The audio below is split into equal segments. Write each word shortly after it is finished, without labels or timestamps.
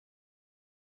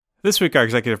This week, our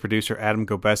executive producer, Adam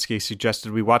Gobeski,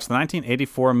 suggested we watch the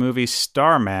 1984 movie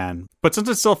Starman. But since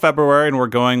it's still February and we're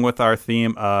going with our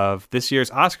theme of this year's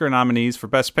Oscar nominees for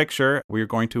Best Picture, we are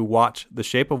going to watch The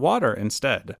Shape of Water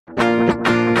instead.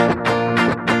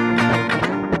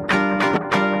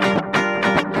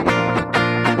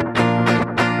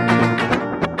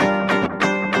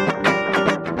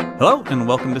 Hello, and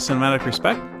welcome to Cinematic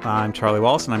Respect. I'm Charlie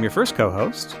Wallace, and I'm your first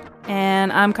co-host.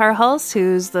 And I'm Cara Hulse,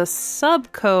 who's the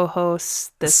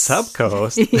sub-co-host.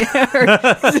 Sub-co-host? Yeah.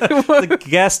 The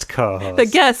guest co-host. The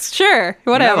guest, sure.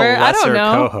 Whatever. You're not a I don't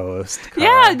know. co-host.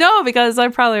 Cara. Yeah, no, because I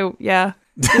probably,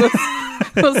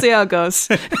 We'll see how it goes.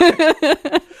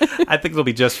 I think it'll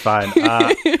be just fine.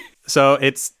 So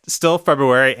it's still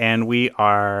February, and we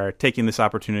are taking this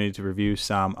opportunity to review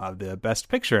some of the Best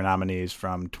Picture nominees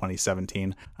from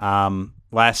 2017.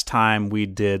 Last time we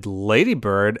did Lady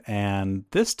Bird, and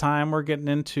this time we're getting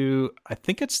into, I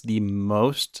think it's the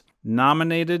most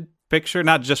nominated picture,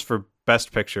 not just for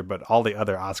Best Picture, but all the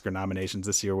other Oscar nominations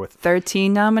this year with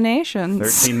 13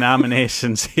 nominations. 13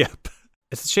 nominations, yep.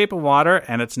 It's The Shape of Water,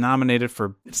 and it's nominated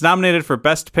for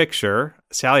Best Picture,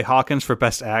 Sally Hawkins for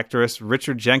Best Actress,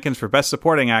 Richard Jenkins for Best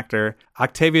Supporting Actor,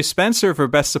 Octavia Spencer for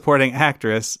Best Supporting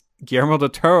Actress, Guillermo del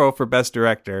Toro for Best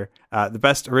Director, the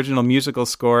Best Original Musical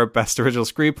Score, Best Original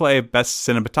Screenplay, Best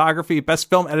Cinematography, Best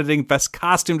Film Editing, Best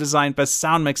Costume Design, Best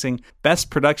Sound Mixing,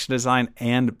 Best Production Design,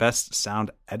 and Best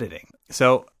Sound Editing.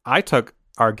 So I took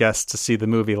our guests to see the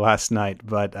movie last night,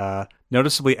 but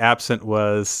noticeably absent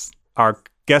was our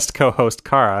guest co-host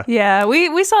Cara. Yeah,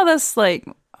 we saw this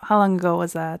how long ago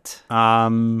was that?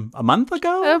 A month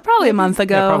ago? Probably a month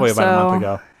ago. Yeah, probably about a month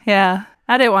ago. Yeah,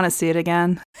 I didn't want to see it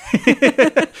again.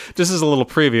 Just as a little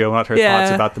preview of what her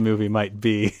thoughts about the movie might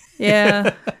be.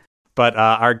 Yeah. But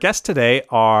our guests today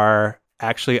are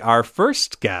actually our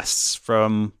first guests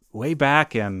from way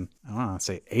back in, I want to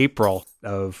say April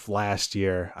of last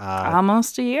year.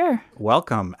 Almost a year.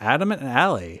 Welcome, Adam and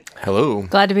Allie. Hello.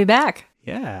 Glad to be back.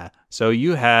 Yeah. So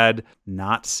you had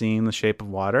not seen The Shape of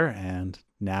Water, and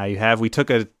now you have. We took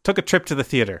a trip to the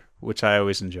theater, which I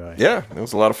always enjoy. Yeah, it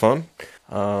was a lot of fun.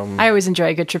 I always enjoy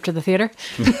a good trip to the theater.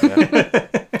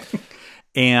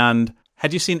 And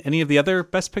had you seen any of the other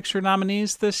Best Picture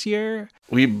nominees this year?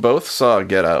 We both saw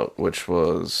Get Out, which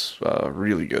was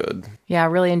really good. Yeah, I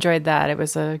really enjoyed that. It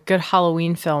was a good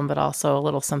Halloween film, but also a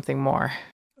little something more.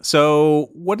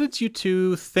 So what did you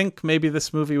two think maybe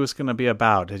this movie was going to be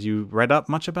about? Had you read up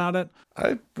much about it?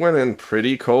 I went in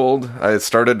pretty cold. I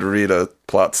started to read a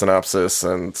plot synopsis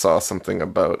and saw something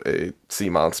about a sea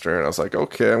monster, and I was like,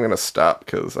 okay, I'm going to stop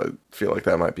because I feel like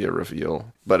that might be a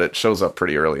reveal. But it shows up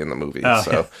pretty early in the movie,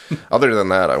 so other than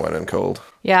that, I went in cold.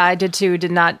 Yeah, I did too.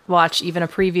 Did not watch even a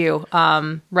preview.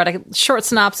 Read a short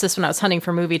synopsis when I was hunting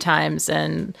for movie times,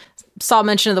 and saw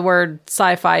mention of the word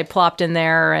sci-fi plopped in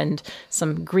there and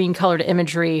some green-colored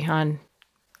imagery on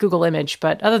Google Image.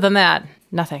 But other than that,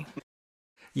 nothing.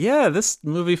 Yeah, this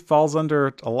movie falls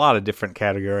under a lot of different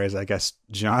categories, I guess,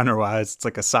 genre-wise. It's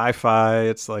like a sci-fi.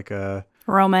 It's like a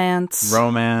Romance,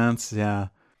 yeah.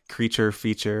 Creature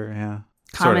feature, yeah.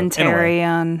 Commentary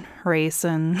on race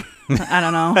and, I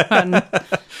don't know.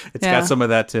 It's got some of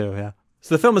that too, yeah.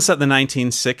 So the film is set in the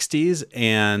 1960s,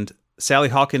 and Sally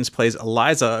Hawkins plays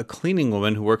Eliza, a cleaning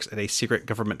woman who works at a secret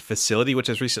government facility, which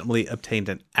has recently obtained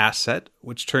an asset,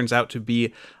 which turns out to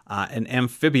be an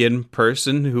amphibian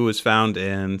person who was found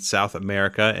in South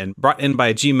America and brought in by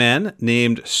a G-man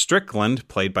named Strickland,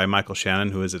 played by Michael Shannon,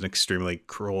 who is an extremely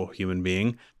cruel human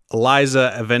being.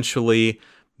 Eliza eventually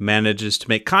manages to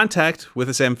make contact with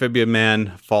this amphibian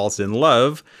man, falls in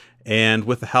love, and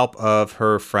with the help of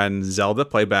her friend Zelda,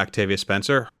 played by Octavia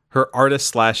Spencer, her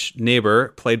artist/neighbor,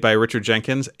 played by Richard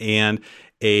Jenkins, and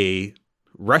a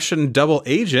Russian double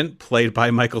agent, played by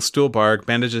Michael Stuhlbarg,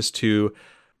 manages to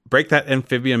break that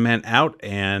amphibian man out,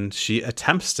 and she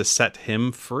attempts to set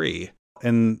him free.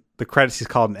 In the credits, he's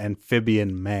called an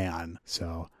amphibian man.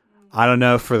 So I don't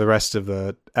know if for the rest of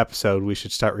the episode we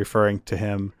should start referring to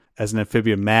him as an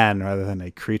amphibian man rather than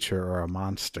a creature or a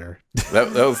monster.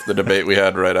 That was the debate we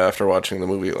had right after watching the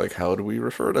movie. Like, how do we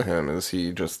refer to him? Is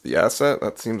he just the asset?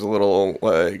 That seems a little,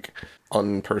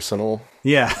 unpersonal.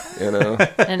 Yeah. You know?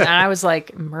 And I was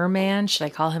like, merman? Should I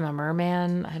call him a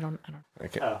merman? I don't. I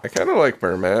kind of like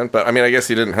merman, but I mean, I guess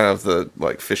he didn't have the,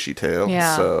 fishy tail.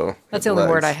 Yeah. So that's the only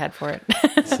word I had for it.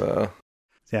 So.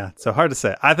 Yeah, so hard to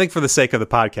say. I think for the sake of the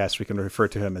podcast, we can refer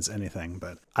to him as anything,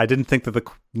 but I didn't think that the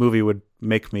movie would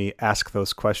make me ask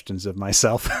those questions of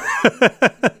myself.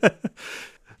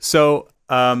 So,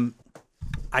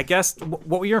 I guess,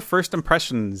 what were your first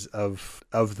impressions of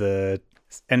the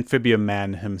amphibian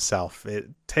man himself?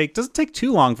 It doesn't take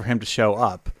too long for him to show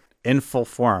up. in full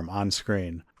form on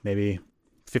screen? Maybe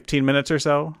 15 minutes or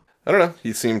so? I don't know.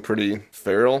 He seemed pretty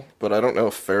feral, but I don't know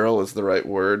if feral is the right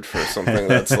word for something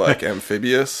that's like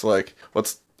amphibious. Like,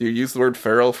 do you use the word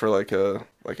feral for like a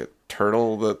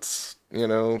turtle that's,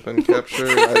 been captured?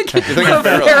 You think of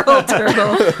feral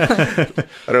turtle.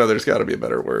 I don't know. There's got to be a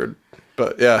better word.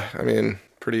 But yeah, I mean,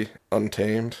 pretty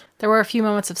untamed. There were a few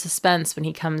moments of suspense when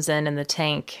he comes in the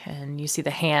tank and you see the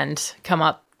hand come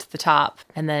up to the top,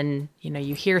 and then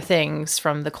you hear things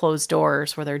from the closed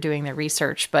doors where they're doing their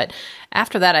research. But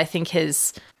after that, I think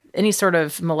any sort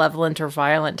of malevolent or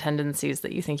violent tendencies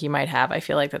that you think he might have, I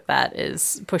feel like that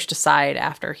is pushed aside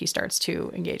after he starts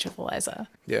to engage with Eliza.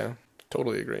 Yeah,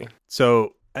 totally agree.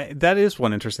 So that is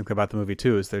one interesting thing about the movie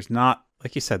too, is there's not,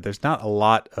 like you said, there's not a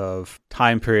lot of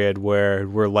time period where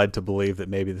we're led to believe that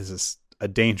maybe this is a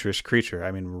dangerous creature.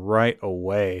 I mean, right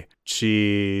away,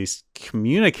 she's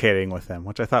communicating with him,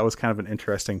 which I thought was kind of an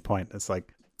interesting point. It's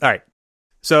like, all right,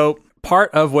 so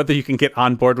part of whether you can get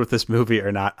on board with this movie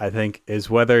or not, I think, is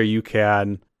whether you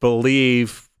can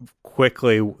believe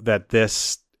quickly that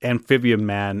this amphibian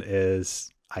man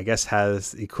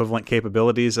has equivalent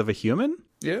capabilities of a human.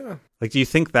 Yeah. Like, do you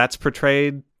think that's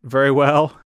portrayed very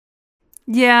well?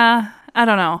 Yeah, I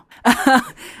don't know.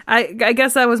 I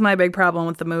guess that was my big problem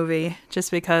with the movie, just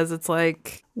because it's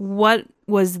like, what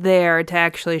was there to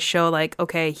actually show, like,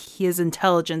 okay, his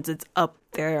intelligence, it's up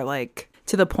there, like,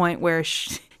 to the point where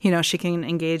she can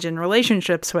engage in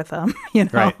relationships with him,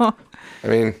 Right. I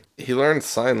mean, he learned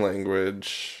sign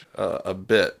language a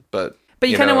bit, but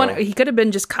you kind of want, he could have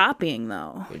been just copying,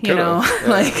 though, yeah.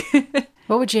 like...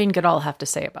 What would Jane Goodall have to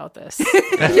say about this?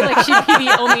 I feel like she'd be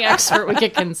the only expert we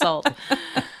could consult.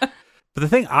 But the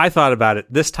thing I thought about it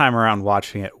this time around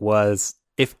watching it was,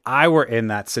 if I were in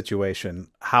that situation,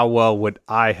 how well would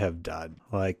I have done?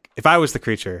 Like, if I was the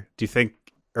creature, do you think,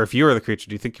 or if you were the creature,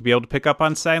 do you think you'd be able to pick up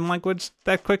on sign language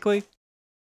that quickly?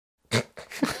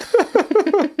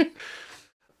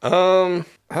 I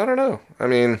don't know. I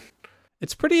mean,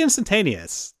 it's pretty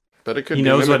instantaneous. But it could He be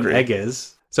knows mimicry. what an egg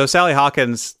is. So Sally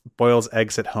Hawkins boils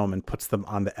eggs at home and puts them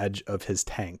on the edge of his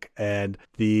tank. And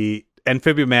the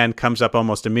amphibian man comes up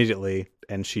almost immediately,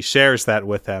 and she shares that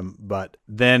with him. But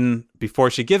then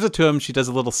before she gives it to him, she does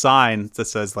a little sign that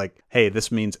says, like, hey, this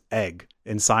means egg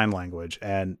in sign language.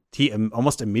 And he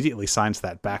almost immediately signs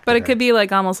that back But to it her. could be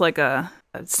like almost like a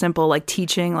simple like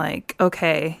teaching, like,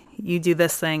 okay, you do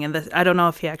this thing and this. I don't know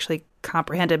if he actually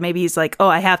comprehended. Maybe he's like, oh,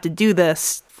 I have to do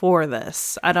this for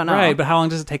this. I don't know. Right, but how long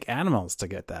does it take animals to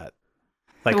get that?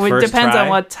 Like, it first depends try? on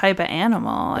what type of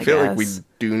animal, I feel guess. like we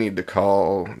do need to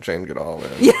call Jane Goodall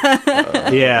in.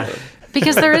 Yeah.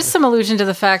 Because there is some allusion to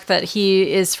the fact that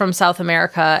he is from South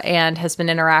America and has been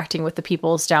interacting with the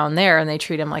peoples down there, and they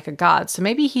treat him like a god. So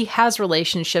maybe he has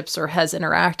relationships or has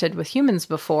interacted with humans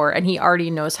before, and he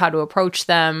already knows how to approach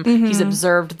them. Mm-hmm. He's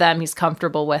observed them. He's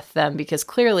comfortable with them, because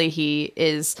clearly he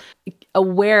is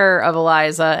aware of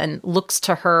Eliza and looks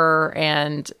to her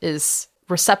and is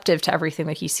receptive to everything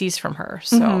that he sees from her.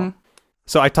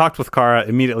 So I talked with Cara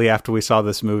immediately after we saw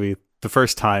this movie the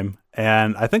first time,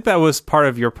 and I think that was part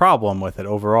of your problem with it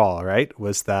overall, right?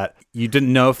 Was that you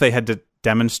didn't know if they had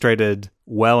demonstrated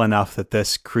well enough that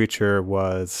this creature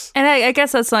was... And I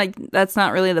guess that's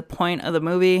not really the point of the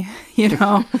movie, But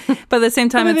at the same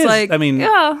time, But it's like,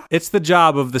 yeah. It's the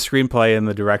job of the screenplay and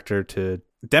the director to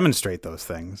demonstrate those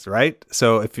things, right?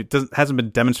 So if it hasn't been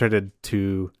demonstrated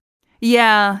to...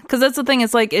 Yeah, because that's the thing.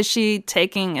 It's like, is she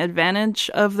taking advantage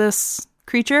of this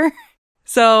creature?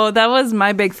 So that was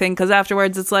my big thing, because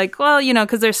afterwards it's like, well,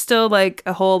 because there's still like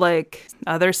a whole like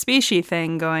other species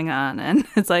thing going on. And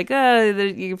it's like,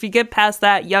 if you get past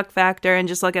that yuck factor and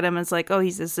just look at him, it's like, oh,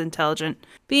 he's this intelligent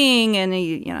being. And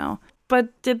he,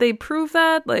 but did they prove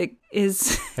that? Like,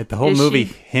 the whole movie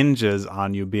hinges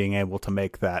on you being able to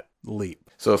make that leap.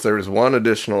 So if there was one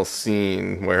additional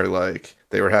scene where like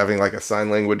they were having like a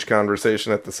sign language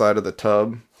conversation at the side of the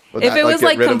tub, if it was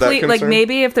like complete, like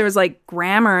maybe if there was like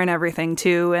grammar and everything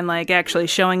too, and like actually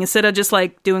showing instead of just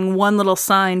like doing one little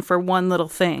sign for one little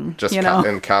thing, just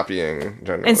and copying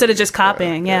generally. Instead of just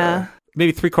copying, yeah.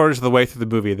 Maybe 3/4 of the way through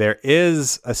the movie, there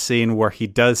is a scene where he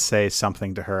does say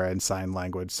something to her in sign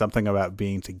language, something about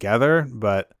being together,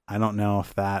 but I don't know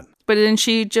if that... But didn't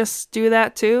she just do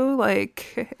that too?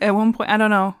 Like, at one point, I don't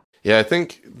know. Yeah, I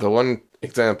think the one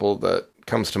example that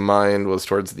comes to mind was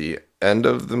towards the end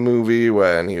of the movie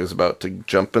when he was about to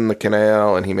jump in the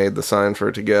canal and he made the sign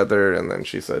for together, and then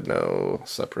she said no,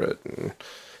 separate, and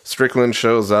Strickland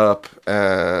shows up,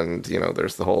 and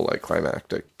there's the whole like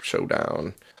climactic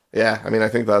showdown. Yeah, I mean, I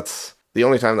think that's the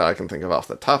only time that I can think of off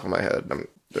the top of my head.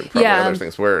 There are probably other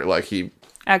things where like he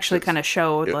actually kind of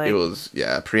showed it was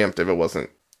preemptive. It wasn't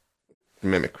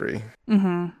mimicry.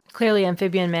 Clearly,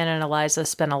 Amphibian Man and Eliza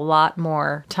spent a lot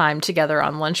more time together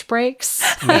on lunch breaks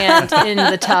and in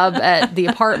the tub at the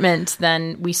apartment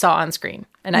than we saw on screen.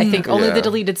 And I think only the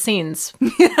deleted scenes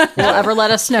will ever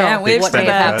let us know Can't wait what for may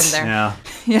have happened that. there. Yeah.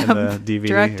 Yeah, In the DVD.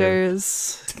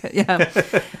 directors. Yeah.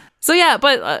 So yeah,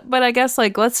 but I guess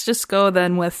like let's just go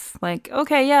then with like,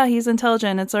 okay, yeah, he's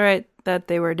intelligent. It's all right that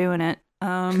they were doing it. So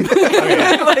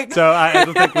I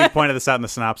don't think we pointed this out in the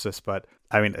synopsis, but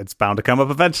I mean, it's bound to come up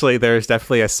eventually. There's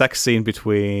definitely a sex scene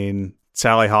between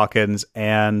Sally Hawkins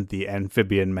and the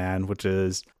Amphibian Man, which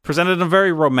is presented in a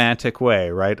very romantic way,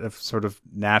 right? A sort of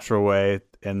natural way,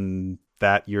 in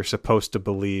that you're supposed to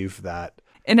believe that.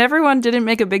 And everyone didn't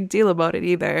make a big deal about it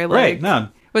either. Like, Right,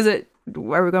 none. Was it?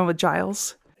 Are we going with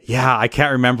Giles? Yeah, I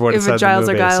can't remember what it If said it Giles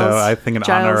in or the movie, so Giles? I think in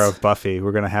Giles. honor of Buffy,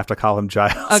 we're going to have to call him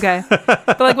Giles. Okay.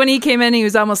 But like when he came in, he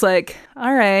was almost like,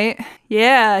 all right,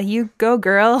 yeah, you go,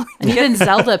 girl. And even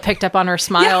Zelda picked up on her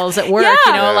smiles at work. Yeah.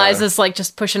 You know, Eliza's like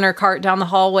just pushing her cart down the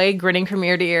hallway, grinning from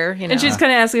ear to ear. You know, And she's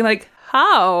kind of asking like,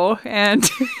 how? And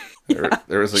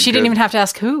There was a she didn't even have to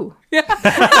ask who.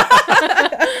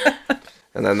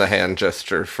 And then the hand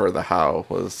gesture for the how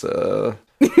was, I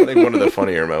think, one of the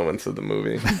funnier moments of the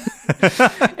movie.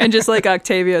 and just like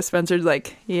Octavia Spencer's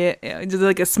like, yeah, just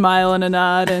like a smile and a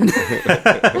nod. And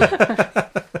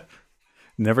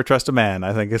Never trust a man,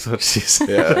 I think is what she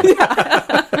said.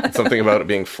 Yeah. Something about it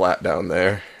being flat down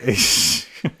there.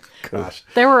 Gosh.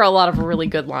 There were a lot of really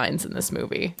good lines in this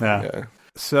movie. Yeah. Yeah.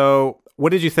 So, what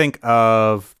did you think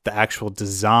of the actual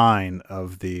design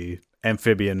of the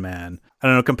Amphibian Man? I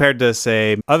don't know, compared to,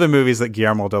 say, other movies that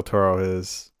Guillermo del Toro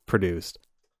has produced.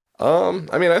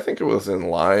 I mean, I think it was in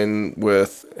line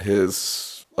with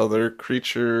his other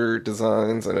creature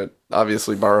designs, and it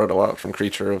obviously borrowed a lot from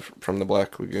from the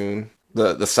Black Lagoon.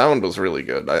 The sound was really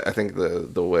good. I think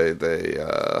the way they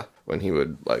when he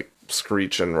would like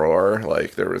screech and roar,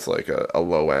 like there was like a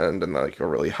low end and like a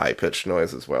really high pitched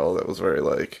noise as well. That was very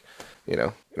like you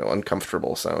know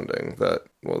uncomfortable sounding. That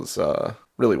was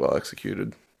really well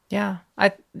executed. Yeah,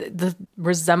 the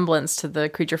resemblance to the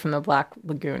creature from the Black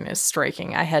Lagoon is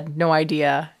striking. I had no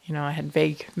idea. You know, I had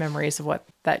vague memories of what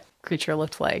that creature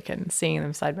looked like, and seeing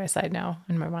them side by side now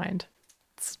in my mind,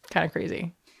 it's kind of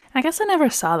crazy. I guess I never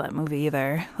saw that movie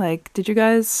either. Like, did you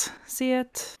guys see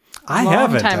it? I Long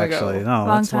haven't, time ago. actually. No, Long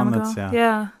that's time one ago. that's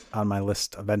Yeah, on my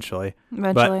list eventually.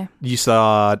 eventually. But you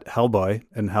saw Hellboy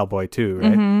in Hellboy 2,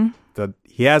 right?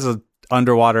 He has an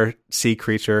underwater sea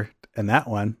creature in that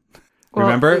one. Well,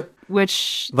 Remember?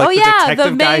 Which? Like the yeah,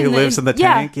 detective guy who lives in the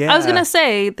tank? I was Yeah. gonna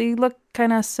say they look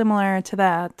kind of similar to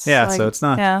that. Yeah, so it's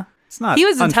not- Yeah, It's not he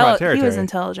was untrod He territory. was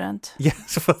intelligent.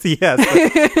 Yes, well, yes.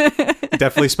 But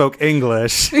definitely spoke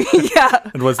English Yeah,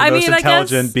 and was the I most mean, I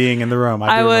intelligent guess being in the room.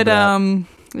 I do would, remember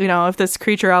that. you know, if this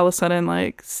creature all of a sudden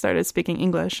like started speaking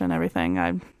English and everything,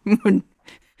 I would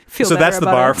feel. So better that's the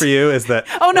about bar it. for you, is that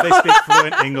Oh, no. if they speak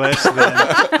fluent English, then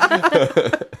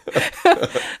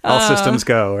all systems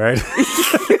go, right?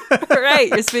 Right,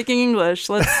 you're speaking English.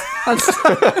 Let's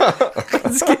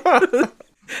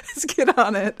get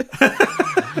on it.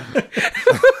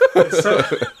 That's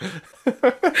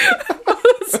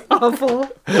awful.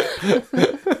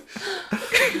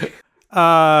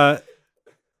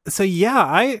 So yeah,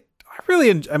 I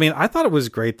really, I mean, I thought it was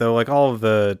great though. Like all of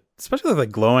the, especially the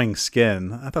glowing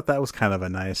skin. I thought that was kind of a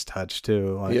nice touch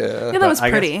too. Like, Yeah. Yeah, that was I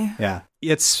guess- pretty. yeah,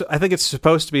 I think it's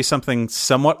supposed to be something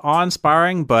somewhat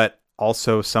awe-inspiring, but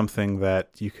also something that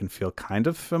you can feel kind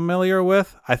of familiar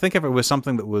with. I think if it was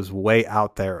something that was way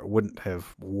out there, it wouldn't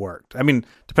have worked. I mean,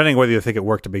 depending on whether you think it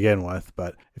worked to begin with,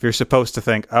 but if you're supposed to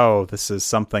think, oh, this is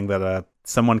something that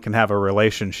someone can have a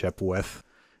relationship with,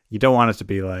 you don't want it to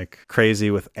be like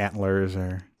crazy with antlers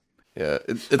or... Yeah.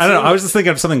 It's I don't know. I was just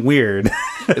thinking of something weird.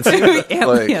 It seemed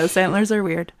like, Yes, antlers are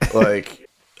weird. like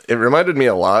it reminded me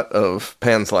a lot of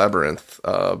Pan's Labyrinth,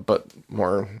 but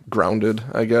more grounded,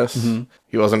 I guess.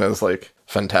 He wasn't as like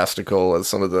fantastical as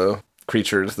some of the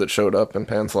creatures that showed up in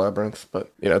Pan's Labyrinth,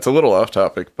 but it's a little off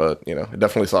topic, but I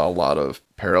definitely saw a lot of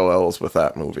parallels with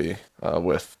that movie,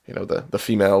 with the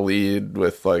female lead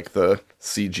with like the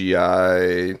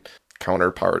CGI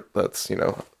counterpart that's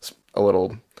a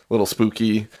little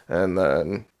spooky, and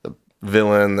then the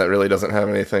villain that really doesn't have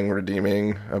anything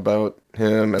redeeming about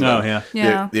him, and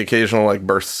Yeah. the occasional like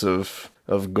bursts of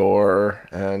gore,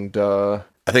 and I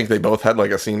think they both had like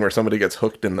a scene where somebody gets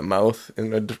hooked in the mouth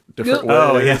in a different way.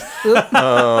 Oh, yeah.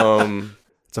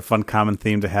 It's a fun common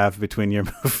theme to have between your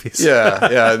movies.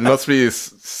 yeah, it must be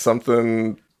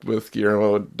something with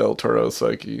Guillermo del Toro's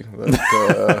psyche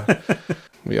that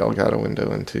we all got a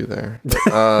window into there.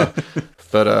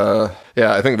 But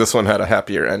yeah, I think this one had a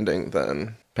happier ending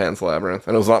than Pan's Labyrinth,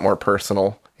 and it was a lot more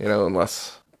personal, and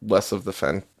less of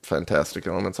the fantastic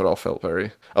elements. It all felt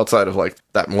very outside of like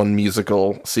that one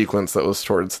musical sequence that was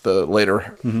towards the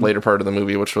later part of the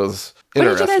movie, which was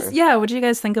interesting. What did you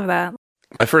guys think of that?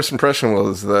 My first impression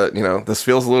was that, this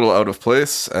feels a little out of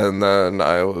place, and then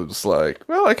I was like,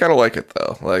 well, I kind of like it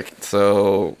though. Like,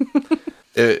 so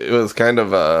it was kind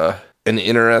of an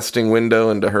interesting window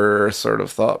into her sort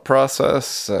of thought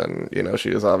process, and she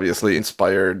was obviously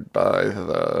inspired by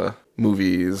the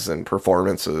movies and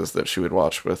performances that she would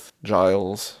watch with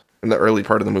Giles in the early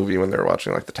part of the movie when they were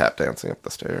watching like the tap dancing up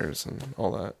the stairs and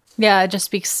all that. Yeah,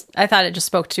 I thought it just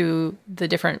spoke to the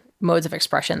different modes of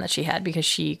expression that she had, because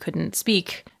she couldn't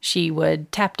speak. She would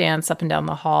tap dance up and down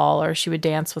the hall, or she would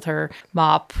dance with her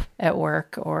mop at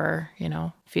work, or,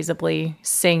 feasibly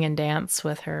sing and dance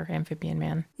with her amphibian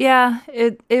man. Yeah,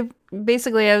 it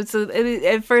basically,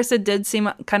 at first it did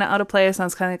seem kind of out of place. And I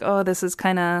was kind of like, oh, this is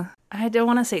kind of, I don't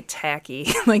want to say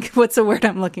tacky. Like, what's the word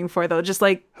I'm looking for though? Just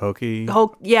like hokey.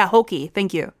 Hokey.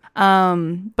 Thank you.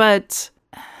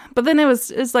 But then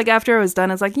it's like after I was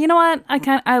done, it's like, you know what?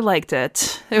 I liked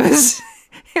it. It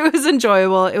was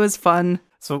enjoyable. It was fun.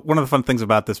 So one of the fun things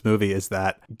about this movie is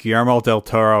that Guillermo del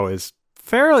Toro is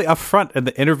fairly upfront in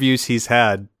the interviews he's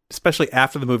had, especially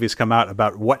after the movie's come out,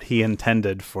 about what he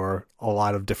intended for a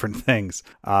lot of different things.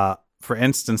 For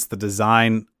instance, the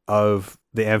design of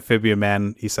the amphibian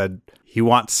man, he said he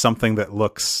wants something that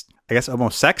looks, I guess,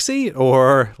 almost sexy,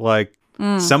 or like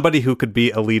somebody who could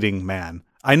be a leading man.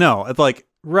 I know, it's like,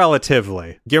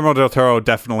 relatively. Guillermo del Toro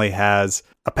definitely has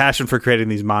a passion for creating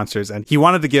these monsters, and he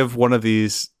wanted to give one of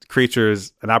these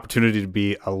creatures an opportunity to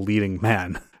be a leading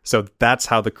man. So that's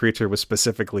how the creature was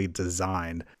specifically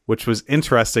designed, which was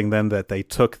interesting then, that they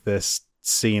took this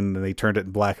scene and they turned it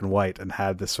in black and white and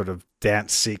had this sort of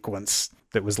dance sequence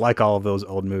that was like all of those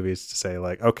old movies, to say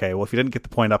like, okay, well, if you didn't get the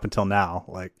point up until now,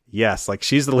 like, yes, like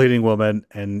she's the leading woman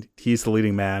and he's the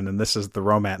leading man, and this is the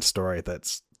romance story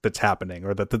that's happening,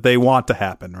 or that they want to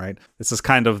happen, right? This is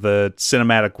kind of the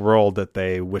cinematic world that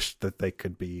they wish that they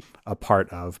could be a part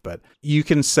of. But you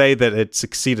can say that it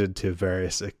succeeded to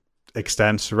various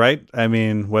extents, right? I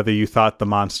mean, whether you thought the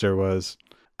monster was,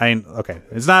 okay,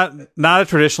 it's not a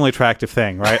traditionally attractive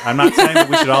thing, right? I'm not saying that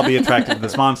we should all be attracted to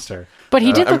this monster. But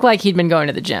he did look like he'd been going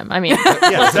to the gym. I mean,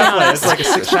 yeah, definitely. It's like a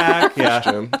six-pack.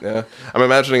 Yeah. Yeah. I'm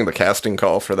imagining the casting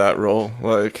call for that role,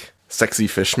 like sexy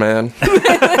fish man.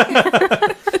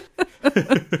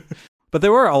 But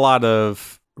there were a lot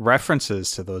of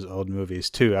references to those old movies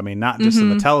too. I mean, not just in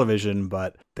the television,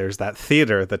 but there's that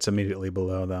theater that's immediately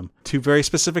below them. Two very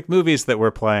specific movies that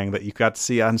were playing that you got to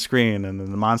see on screen, and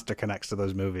then the monster connects to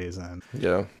those movies, and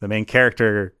the main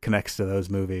character connects to those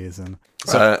movies. And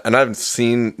so, and I've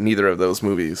seen neither of those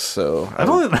movies, so I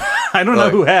don't know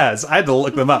who has. I had to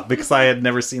look them up because I had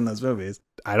never seen those movies.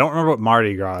 I don't remember what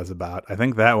Mardi Gras is about. I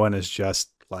think that one is just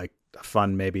like a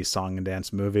fun, maybe song and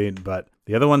dance movie, but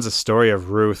the other one's a story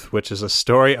of Ruth, which is a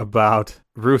story about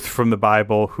Ruth from the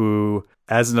Bible, who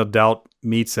as an adult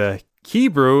meets a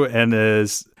Hebrew and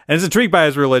is intrigued by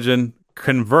his religion,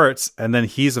 converts, and then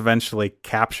he's eventually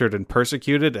captured and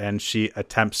persecuted, and she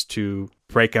attempts to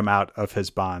break him out of his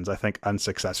bonds, I think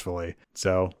unsuccessfully.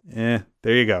 So there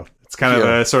you go. It's kind of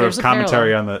a sort of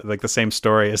commentary on the same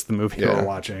story as the movie we're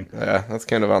watching. Yeah, that's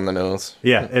kind of on the nose.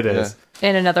 Yeah, it is.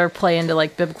 And another play into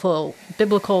like biblical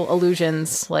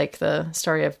allusions, like the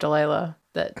story of Delilah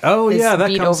that that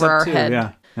beat comes over up our too.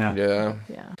 head.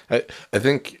 Yeah. I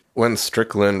think when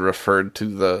Strickland referred to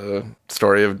the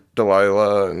story of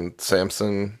Delilah and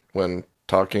Samson when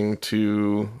talking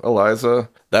to Eliza,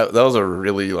 that was a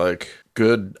really like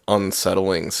good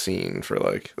unsettling scene for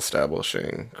like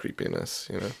establishing creepiness,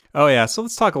 Oh yeah, so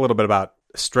let's talk a little bit about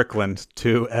Strickland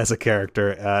too as a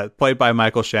character, played by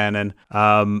Michael Shannon.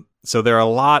 So there are a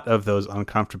lot of those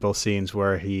uncomfortable scenes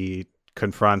where he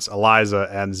confronts Eliza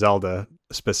and Zelda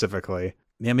specifically.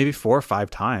 Yeah, maybe 4 or 5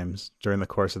 times during the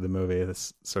course of the movie,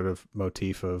 this sort of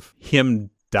motif of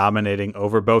him dominating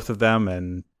over both of them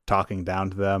and talking down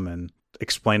to them and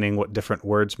explaining what different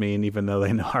words mean, even though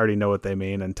they already know what they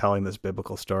mean, and telling this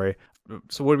biblical story.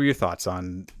 So what were your thoughts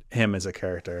on him as a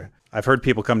character? I've heard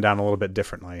people come down a little bit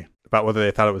differently about whether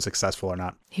they thought it was successful or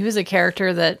not. He was a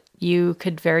character that you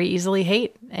could very easily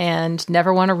hate and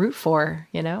never want to root for,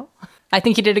 I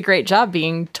think he did a great job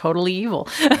being totally evil.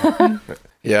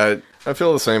 Yeah, I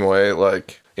feel the same way.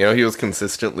 Like, he was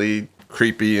consistently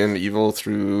creepy and evil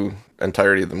through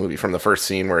entirety of the movie, from the first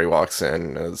scene where he walks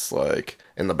in as like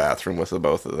in the bathroom with the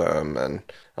both of them. And,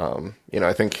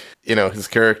 I think, his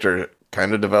character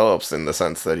kind of develops in the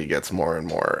sense that he gets more and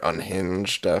more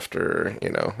unhinged after,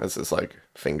 as his like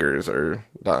fingers are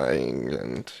dying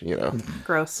and,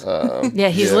 Gross. Yeah,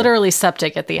 he's literally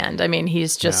septic at the end. I mean,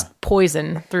 he's just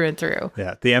poison through and through.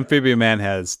 Yeah, the amphibian man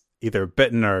has either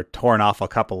bitten or torn off a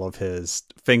couple of his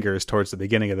fingers towards the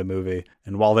beginning of the movie,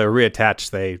 and while they're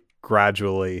reattached, they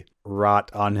gradually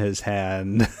rot on his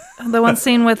hand. The one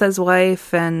scene with his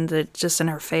wife and it just in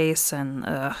her face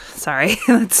and sorry.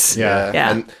 That's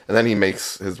Yeah. And then he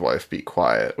makes his wife be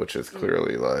quiet, which is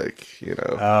clearly like,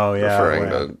 Oh, yeah, referring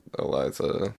wow. to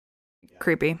Eliza.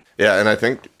 creepy. Yeah, and I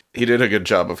think he did a good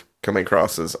job of coming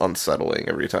across as unsettling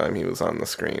every time he was on the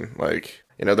screen. Like,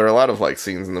 there are a lot of like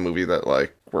scenes in the movie that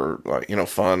like were like,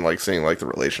 fun, like seeing like the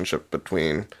relationship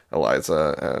between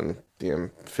Eliza and the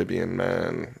amphibian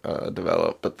man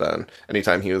develop, but then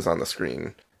anytime he was on the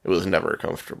screen, it was never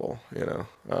comfortable,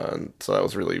 and so that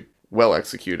was really well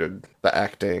executed, the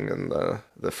acting and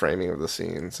the framing of the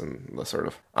scenes and the sort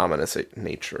of ominous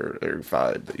nature or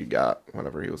vibe that you got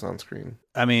whenever he was on screen.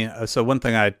 I mean, so one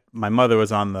thing my mother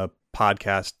was on the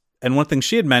podcast, and one thing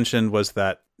she had mentioned was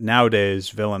that nowadays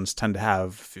villains tend to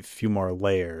have a few more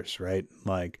layers, right?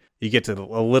 Like you get to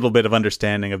a little bit of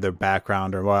understanding of their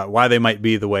background or why they might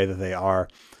be the way that they are.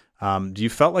 Do you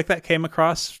felt like that came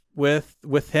across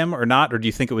with him or not? Or do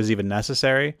you think it was even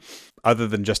necessary other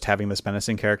than just having this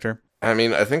menacing character? I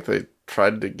mean, I think they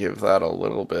tried to give that a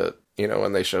little bit,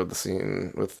 when they showed the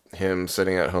scene with him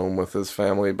sitting at home with his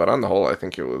family. But on the whole, I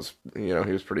think it was, he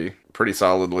was pretty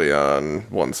solidly on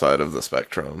one side of the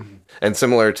spectrum. And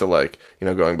similar to like,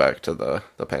 going back to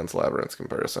the Pan's Labyrinth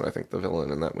comparison, I think the villain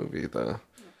in that movie, the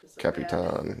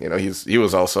Capitan, he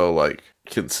was also like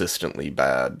consistently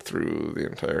bad through the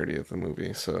entirety of the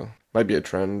movie. So might be a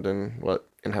trend in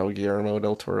how Guillermo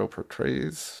del Toro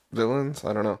portrays villains.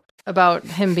 I don't know. About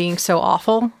him being so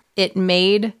awful, it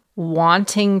made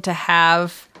wanting to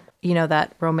have,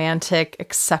 that romantic,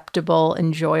 acceptable,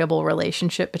 enjoyable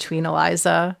relationship between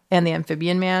Eliza and the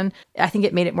amphibian man, I think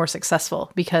it made it more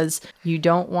successful because you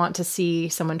don't want to see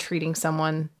someone treating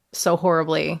someone so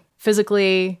horribly,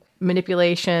 physically,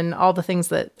 manipulation, all the things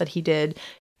that he did.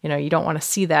 You don't want to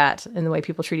see that in the way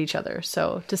people treat each other.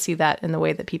 So to see that in the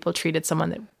way that people treated someone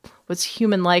that was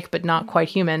human-like but not quite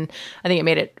human, I think it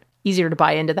made it easier to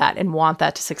buy into that and want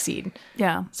that to succeed.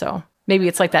 Yeah. So maybe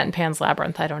it's like that in Pan's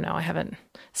Labyrinth. I don't know. I haven't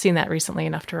seen that recently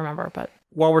enough to remember. But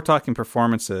while we're talking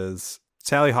performances,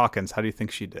 Sally Hawkins, how do you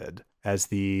think she did as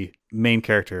the main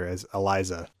character, as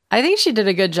Eliza? I think she did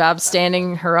a good job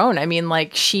standing her own. I mean,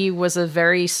 like, she was a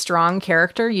very strong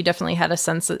character. You definitely had a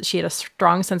sense that she had a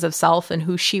strong sense of self and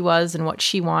who she was and what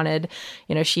she wanted.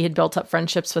 She had built up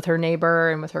friendships with her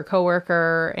neighbor and with her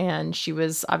coworker, and she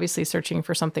was obviously searching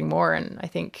for something more. And I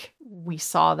think we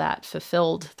saw that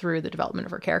fulfilled through the development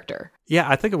of her character. Yeah,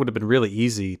 I think it would have been really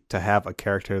easy to have a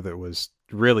character that was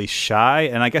really shy,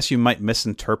 and I guess you might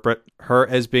misinterpret her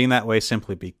as being that way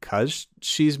simply because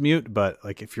she's mute, but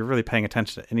like if you're really paying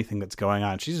attention to anything that's going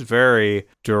on, she's very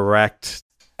direct.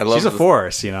 She's a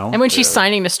force, And when she's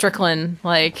signing to Strickland,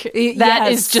 like,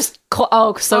 that is just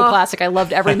classic. I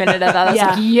loved every minute of that. I was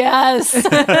like, yes.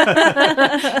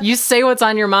 You say what's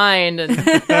on your mind,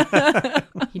 and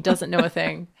he doesn't know a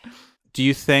thing. Do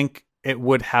you think it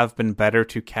would have been better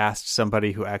to cast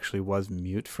somebody who actually was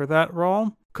mute for that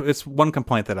role? It's one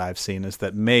complaint that I've seen is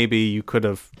that maybe you could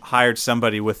have hired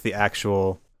somebody with the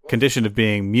actual condition of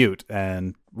being mute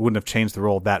and wouldn't have changed the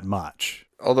role that much.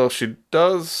 Although she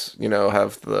does,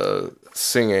 have the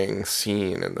singing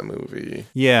scene in the movie.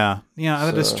 Yeah,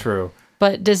 that is true.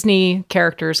 But Disney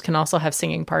characters can also have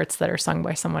singing parts that are sung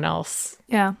by someone else.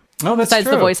 Yeah. No, that's besides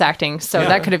true. the voice acting. So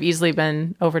that could have easily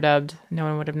been overdubbed. No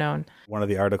one would have known. One of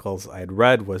the articles I had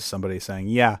read was somebody saying,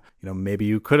 maybe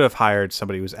you could have hired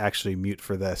somebody who was actually mute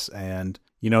for this. And,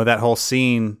 that whole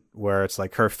scene where it's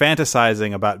like her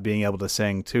fantasizing about being able to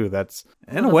sing too, that's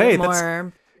in a way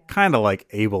that's kind of like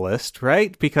ableist,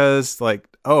 right? Because like,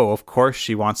 of course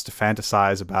she wants to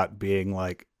fantasize about being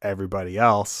like everybody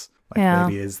else. Like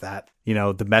maybe is that,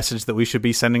 the message that we should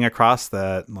be sending across,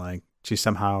 that like she's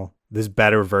somehow this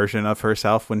better version of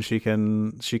herself when she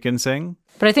can sing.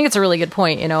 But I think it's a really good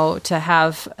point, to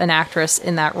have an actress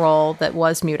in that role that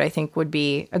was mute, I think would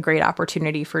be a great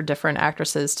opportunity for different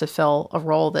actresses to fill a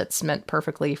role that's meant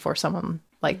perfectly for someone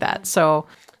like that. So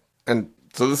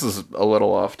this is a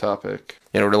little off topic,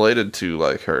 related to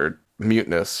like her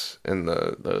muteness in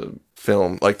the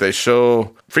film. Like they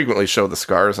frequently show the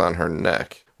scars on her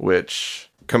neck, which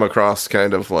come across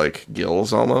kind of like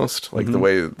gills almost, like the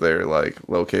way they're like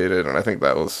located, and I think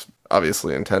that was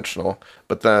obviously intentional.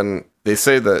 But then they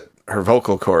say that her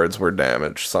vocal cords were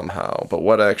damaged somehow, but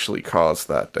what actually caused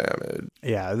that damage?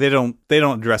 Yeah, they don't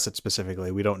address it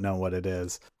specifically. We don't know what it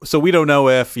is. So we don't know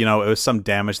if, it was some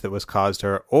damage that was caused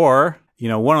her, or,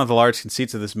 one of the large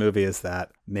conceits of this movie is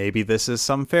that maybe this is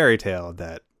some fairy tale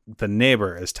that the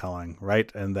neighbor is telling,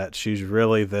 right? And that she's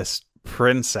really this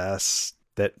princess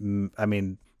that,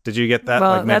 did you get that?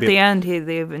 Well, at the end,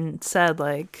 they even said,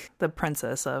 the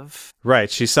princess of...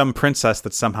 Right, she's some princess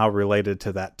that's somehow related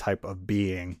to that type of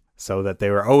being, so that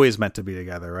they were always meant to be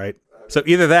together, right? So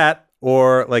either that,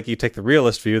 or, you take the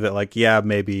realist view that,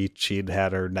 maybe she'd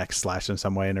had her neck slashed in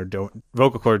some way and her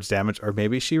vocal cords damaged, or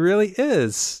maybe she really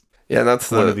is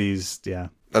that's one of these,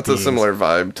 That's beings. a similar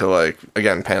vibe to,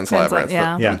 again, Pan's Labyrinth.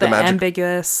 The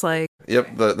ambiguous,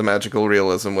 Yep, the magical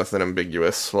realism with an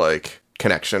ambiguous,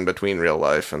 connection between real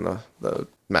life and the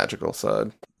magical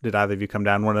side. Did either of you come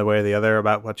down one way or the other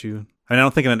about what you... I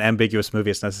don't think in an ambiguous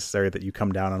movie it's necessary that you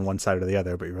come down on one side or the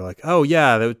other, but you were like, oh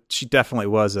yeah, she definitely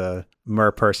was a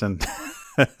mer person.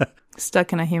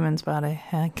 Stuck in a human's body.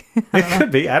 Heck. It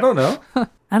could be. I don't know.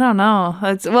 I don't know.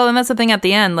 And that's the thing at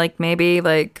the end. Maybe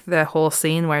the whole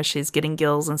scene where she's getting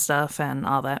gills and stuff and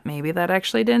all that. Maybe that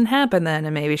actually didn't happen then,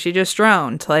 and maybe she just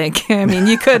drowned.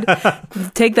 You could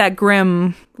take that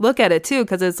grim look at it too,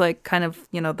 because it's kind of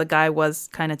the guy was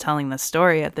kind of telling the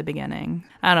story at the beginning.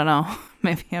 I don't know.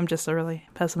 Maybe I'm just a really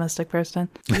pessimistic person.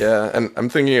 Yeah, and I'm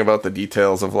thinking about the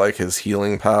details of his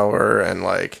healing power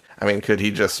and could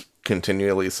he just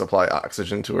continually supply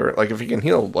oxygen to her? If he can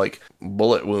heal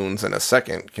bullet wounds in a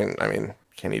second,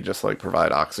 can he just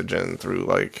provide oxygen through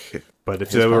But if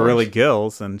they were really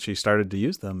gills and she started to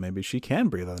use them, maybe she can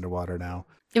breathe underwater now.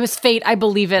 It was fate. I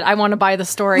believe it. I want to buy the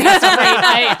story. It's fate.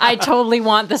 I totally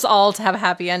want this all to have a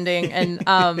happy ending.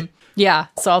 And yeah,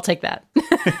 so I'll take that.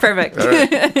 Perfect.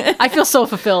 Right. I feel so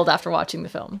fulfilled after watching the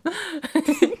film.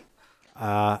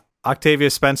 Octavia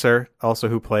Spencer, also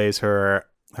who plays her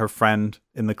friend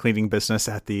in the cleaning business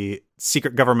at the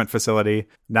secret government facility,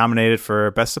 nominated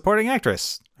for Best Supporting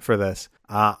Actress for this.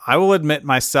 I will admit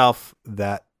myself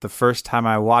that the first time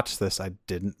I watched this, I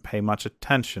didn't pay much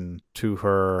attention to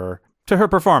her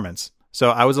performance. So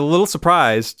I was a little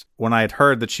surprised when I had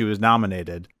heard that she was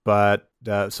nominated. But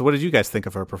so what did you guys think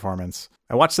of her performance?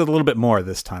 I watched it a little bit more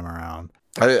this time around.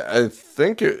 I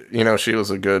think, she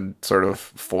was a good sort of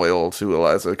foil to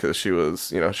Eliza because she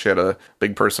was, she had a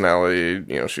big personality,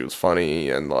 she was funny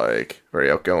and very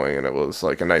outgoing, and it was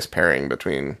a nice pairing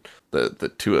between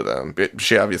the two of them. But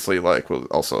she obviously was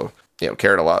also,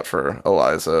 cared a lot for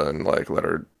Eliza and let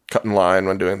her cut in line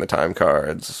when doing the time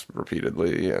cards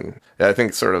repeatedly. And yeah, I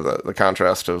think sort of the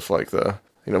contrast of the,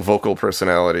 vocal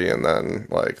personality and then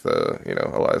the,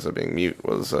 Eliza being mute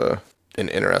was, an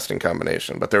interesting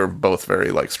combination, but they were both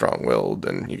very strong-willed,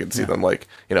 and you could see them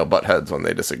butt heads when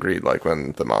they disagreed,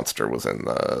 when the monster was in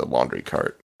the laundry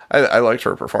cart. I liked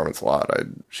her performance a lot.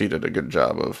 She did a good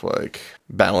job of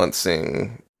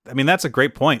balancing. That's a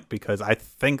great point, because I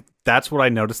think that's what I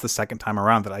noticed the second time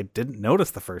around that I didn't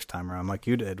notice the first time around like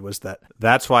you did, was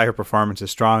that's why her performance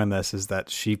is strong in this, is that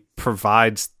she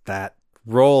provides that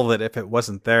role that if it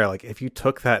wasn't there, if you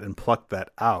took that and plucked that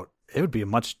out, it would be a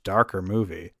much darker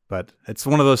movie. But it's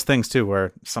one of those things, too,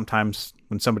 where sometimes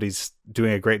when somebody's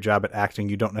doing a great job at acting,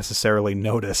 you don't necessarily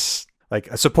notice.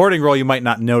 A supporting role, you might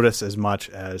not notice as much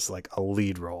as, a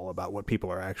lead role about what people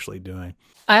are actually doing.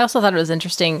 I also thought it was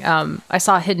interesting. I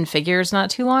saw Hidden Figures not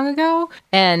too long ago,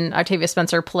 and Octavia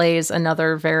Spencer plays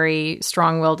another very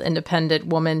strong-willed, independent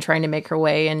woman trying to make her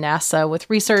way in NASA with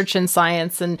research and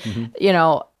science. And,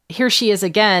 here she is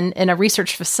again in a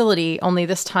research facility, only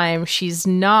this time she's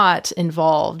not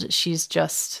involved. She's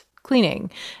just cleaning.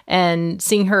 And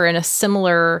seeing her in a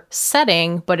similar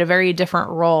setting, but a very different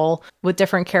role with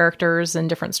different characters and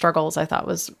different struggles, I thought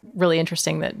was really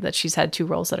interesting that she's had two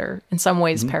roles that are in some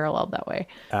ways paralleled that way.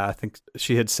 I think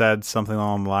she had said something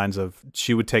along the lines of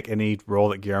she would take any role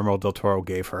that Guillermo del Toro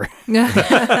gave her.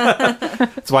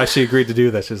 That's why she agreed to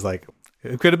do this. She's it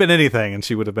could have been anything, and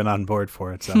she would have been on board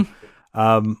for it. So.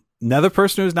 Another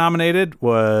person who was nominated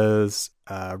was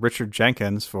Richard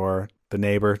Jenkins for the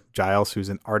neighbor, Giles, who's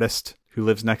an artist who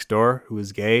lives next door, who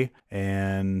is gay.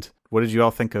 And what did you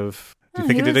all think of? Do you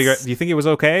think do you think it was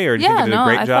okay, or do you think he did a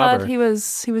great job? I thought he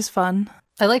was fun.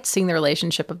 I liked seeing the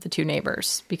relationship of the two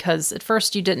neighbors, because at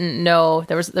first you didn't know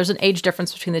there's an age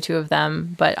difference between the two of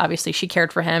them, but obviously she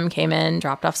cared for him, came in,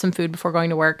 dropped off some food before going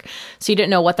to work. So you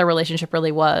didn't know what their relationship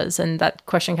really was. And that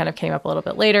question kind of came up a little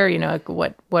bit later,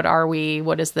 what are we?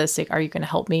 What is this? Are you going to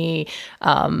help me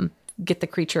get the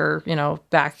creature,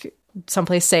 back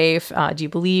someplace safe? Do you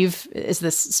believe, is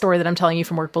this story that I'm telling you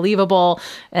from work believable?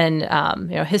 And,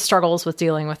 his struggles with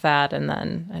dealing with that. And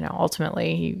then,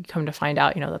 ultimately you come to find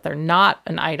out, that they're not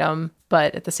an item,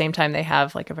 but at the same time, they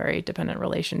have like a very dependent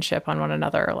relationship on one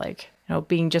another, like,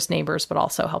 being just neighbors, but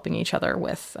also helping each other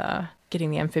with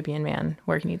getting the amphibian man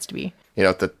where he needs to be.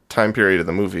 At the time period of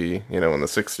the movie, in the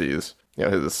 60s,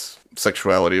 his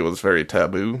sexuality was very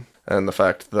taboo. And the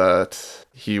fact that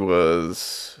he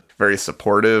was very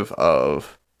supportive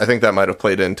of, I think that might have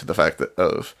played into the fact that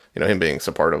of, him being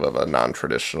supportive of a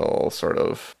non-traditional sort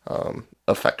of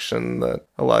affection that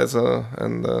Eliza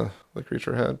and the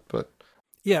creature had. But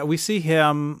yeah, we see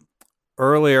him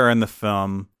earlier in the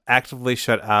film actively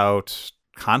shut out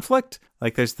conflict.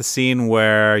 Like there's the scene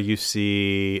where you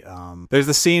see, there's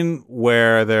the scene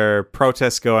where there are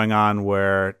protests going on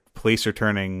where police are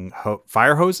turning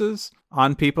fire hoses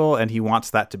on people, and he wants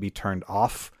that to be turned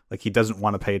off. Like he doesn't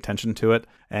want to pay attention to it,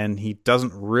 and he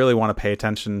doesn't really want to pay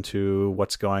attention to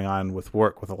what's going on with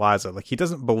work with Eliza. Like he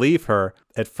doesn't believe her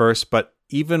at first, but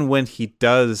even when he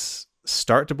does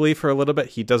start to believe her a little bit,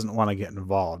 he doesn't want to get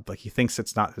involved. Like he thinks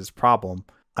it's not his problem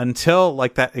until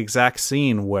like that exact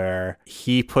scene where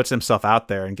he puts himself out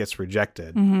there and gets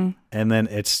rejected. Mm-hmm. And then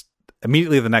it's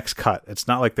immediately the next cut. It's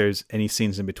not like there's any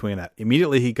scenes in between that.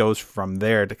 Immediately he goes from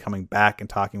there to coming back and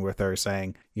talking with her,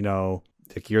 saying,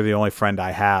 like, you're the only friend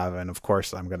I have, and of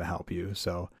course I'm going to help you.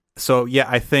 So yeah,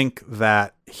 I think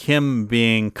that him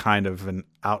being kind of an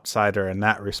outsider in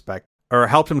that respect, or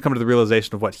helped him come to the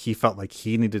realization of what he felt like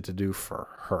he needed to do for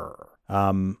her.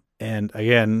 And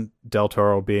again, Del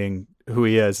Toro being who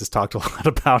he is, has talked a lot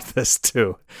about this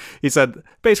too. He said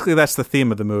basically that's the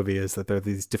theme of the movie, is that there are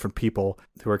these different people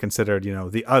who are considered,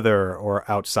 the other or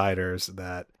outsiders.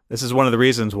 That this is one of the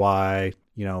reasons why,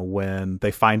 when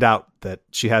they find out that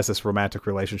she has this romantic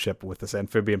relationship with this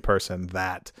amphibian person,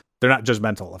 that they're not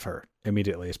judgmental of her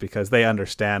immediately. It's because they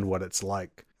understand what it's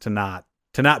like to not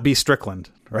be Strickland,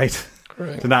 right?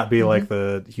 Correct. To not be like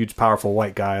the huge, powerful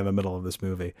white guy in the middle of this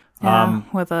movie. Yeah,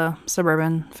 with a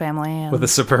suburban family. And with a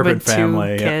suburban with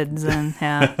family. Two kids and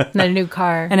and a new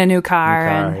car. And a new car.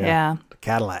 And yeah. The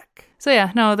Cadillac. So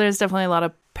yeah, no, there's definitely a lot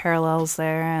of parallels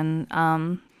there. And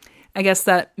I guess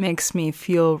that makes me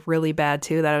feel really bad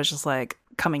too, that I was just like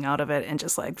coming out of it and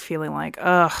just like feeling like,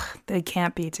 ugh, they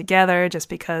can't be together just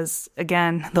because,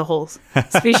 again, the whole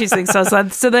species thing.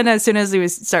 So then as soon as we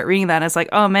start reading that, it's like,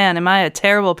 oh man, am I a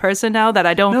terrible person now that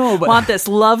I don't want this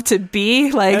love to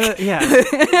be? Like,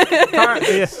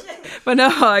 But no,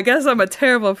 I guess I'm a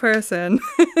terrible person.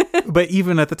 But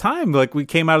even at the time, like we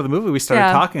came out of the movie, we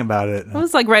started talking about it. It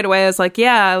was like right away, I was like,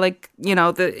 yeah, like,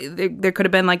 there could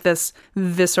have been like this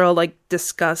visceral like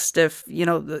disgust if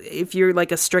you're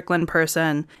like a Strickland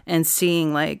person and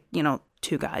seeing like,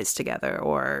 two guys together,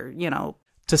 or,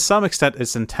 to some extent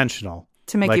it's intentional.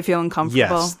 To make you feel uncomfortable.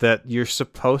 Yes, that you're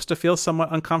supposed to feel somewhat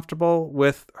uncomfortable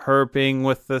with her being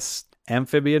with this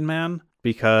amphibian man,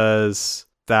 because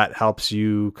that helps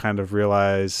you kind of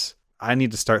realize, I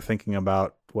need to start thinking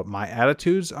about what my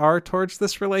attitudes are towards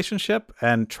this relationship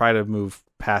and try to move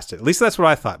past it. At least that's what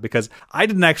I thought, because I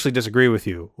didn't actually disagree with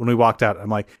you when we walked out. I'm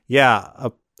like, yeah,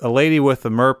 a lady with a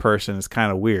mer person is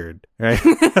kind of weird, right?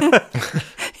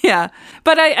 Yeah,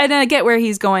 but I get where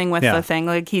he's going with the thing.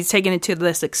 Like he's taking it to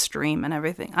this extreme and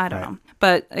everything. I don't know.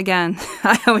 But again,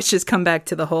 I always just come back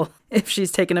to the whole, if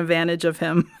she's taking advantage of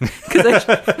him, because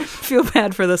I feel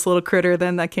bad for this little critter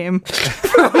then that came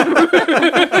from.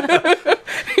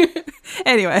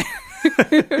 Anyway.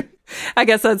 I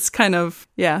guess that's kind of,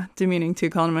 demeaning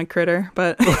too, calling him a critter,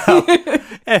 but.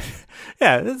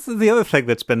 This is the other thing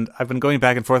I've been going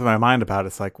back and forth in my mind about.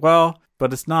 It's like, well,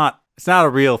 but it's not a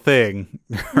real thing,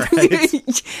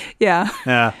 right?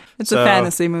 Yeah. It's a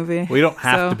fantasy movie. We don't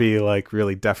have to be like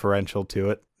really deferential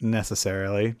to it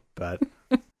necessarily, but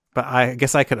I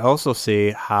guess I could also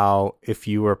see how if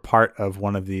you were part of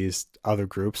one of these other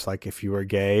groups, like if you were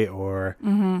gay or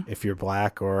if you're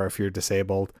black or if you're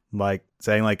disabled, like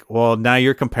saying like, well, now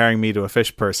you're comparing me to a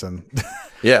fish person.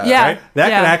 Yeah. Right? That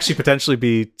could actually potentially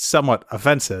be somewhat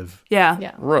offensive.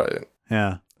 Yeah. Right.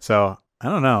 Yeah. So I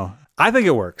don't know. I think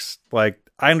it works. Like,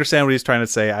 I understand what he's trying to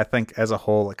say. I think as a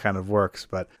whole, it kind of works.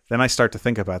 But then I start to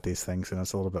think about these things, and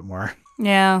it's a little bit more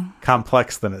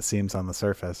complex than it seems on the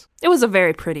surface. It was a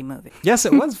very pretty movie. Yes,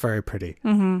 it was very pretty.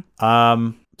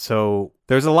 So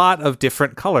there's a lot of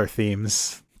different color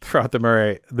themes throughout the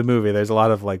movie. There's a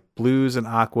lot of like blues and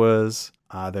aquas.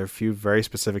 There are a few very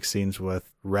specific scenes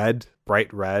with red,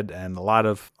 bright red, and a lot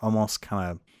of almost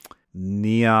kind of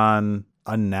neon,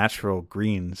 unnatural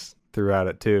greens throughout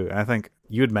it too. And I think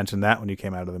you had mentioned that when you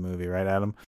came out of the movie, right,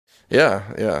 Adam?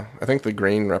 Yeah. I think the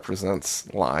green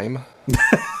represents lime.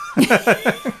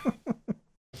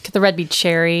 Could the red be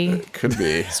cherry, Could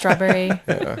be. strawberry?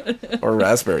 Yeah. Or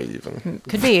raspberry even.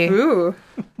 Could be. Ooh.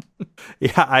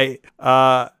 Yeah,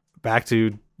 back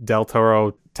to Del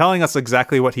Toro telling us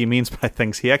exactly what he means by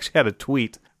things. He actually had a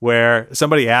tweet where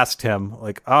somebody asked him,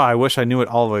 like, oh, I wish I knew what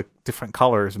all the different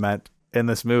colors meant in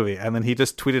this movie. And then he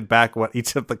just tweeted back what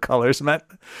each of the colors meant.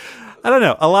 I don't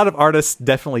know. A lot of artists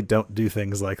definitely don't do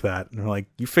things like that. And they're like,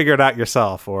 you figure it out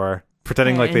yourself, or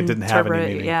pretending like they didn't have any Interpret,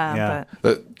 meaning. Yeah,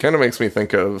 That kind of makes me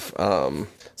think of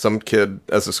some kid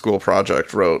as a school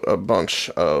project wrote a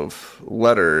bunch of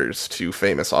letters to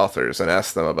famous authors and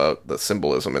asked them about the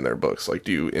symbolism in their books. Like,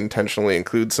 do you intentionally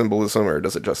include symbolism or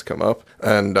does it just come up?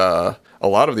 And a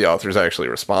lot of the authors actually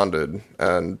responded,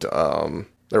 and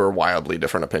there were wildly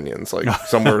different opinions. Like,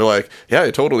 some were like, yeah,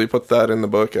 I totally put that in the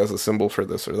book as a symbol for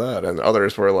this or that. And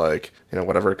others were like,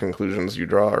 whatever conclusions you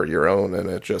draw are your own. And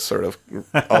it just sort of,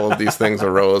 all of these things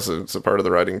arose as a part of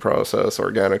the writing process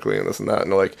organically and this and that.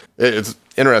 And like, it's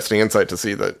interesting insight to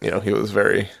see that, he was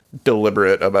very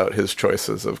deliberate about his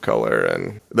choices of color.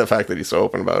 And the fact that he's so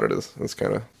open about it is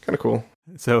kind of cool.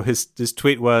 So his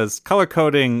tweet was, color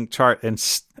coding chart in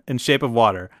shape of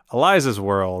water. Eliza's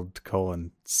world,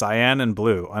 cyan and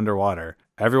blue, underwater.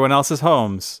 Everyone else's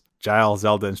homes, Giles,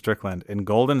 Zelda, and Strickland, in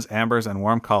goldens, ambers, and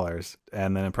warm colors.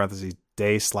 And then in parentheses,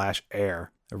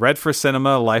 day/air. Red for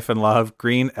cinema, life and love.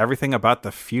 Green, everything about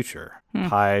the future.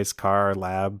 Pies, car,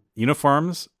 lab,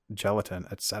 uniforms, gelatin,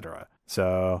 etc.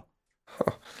 So,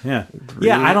 yeah.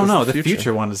 Yeah, I don't know. The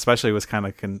future one especially was kind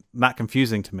of not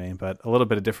confusing to me, but a little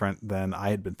bit different than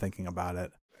I had been thinking about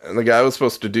it. And the guy was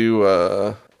supposed to do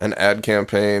an ad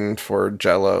campaign for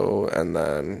Jell-O, and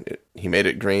then he made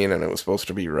it green, and it was supposed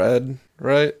to be red,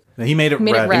 right? He made it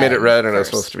red. He made it red, and it was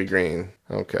supposed to be green.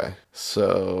 Okay,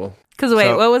 so... Because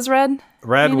wait, what was red?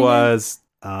 Red was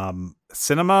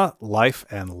cinema, life,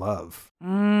 and love.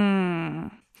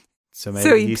 So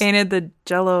maybe he painted the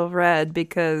Jell-O red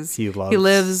because he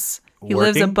lives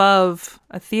above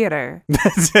a theater.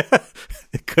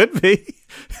 It could be.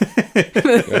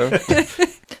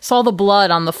 Saw the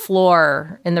blood on the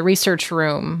floor in the research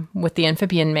room with the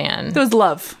amphibian man. It was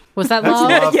love. Was that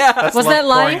love? Yeah. Was that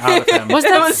life? Was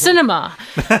that cinema?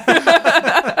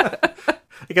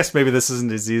 I guess maybe this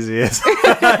isn't as easy as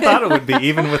I thought it would be,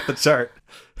 even with the chart.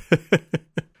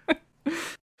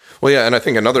 Well, yeah, and I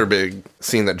think another big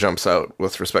scene that jumps out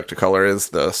with respect to color is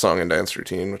the song and dance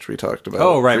routine, which we talked about.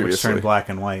 Oh, right, previously. which turned black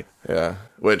and white. Yeah,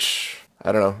 which,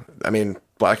 I don't know. I mean,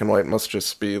 black and white must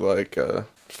just be like a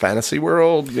fantasy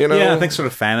world, Yeah, I think sort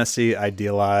of fantasy,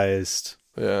 idealized,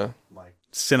 like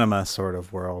cinema sort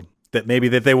of world that maybe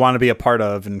that they want to be a part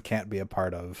of and can't be a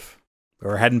part of,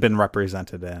 or hadn't been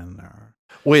represented in. Or...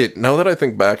 Wait, now that I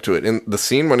think back to it, in the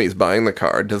scene when he's buying the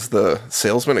car, does the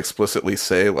salesman explicitly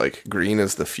say, like, green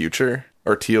is the future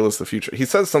or teal is the future? He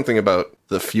says something about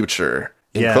the future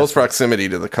in close proximity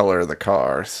to the color of the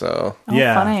car, so... Oh,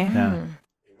 funny. Yeah.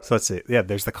 So let's see. Yeah,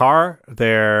 there's the car,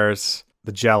 there's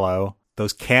the Jell-O,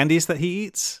 those candies that he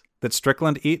eats, that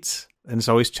Strickland eats, and is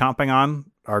always chomping on,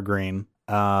 are green.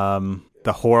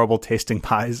 The horrible tasting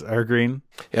pies are green.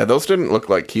 Yeah, those didn't look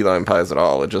like key lime pies at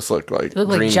all. It just looked like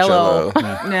green Jell-O.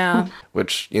 Yeah.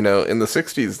 Which, in the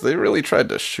 60s, they really tried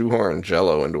to shoehorn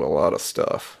Jell-O into a lot of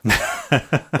stuff.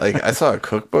 Like, I saw a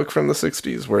cookbook from the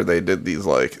 60s where they did these,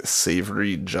 like,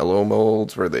 savory Jell-O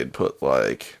molds where they'd put,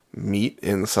 like, meat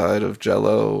inside of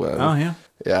Jell-O. And, oh, yeah.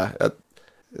 Yeah,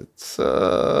 it's,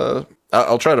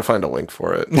 I'll try to find a link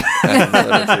for it. And send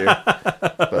it to you.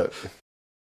 But...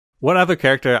 One other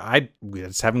character we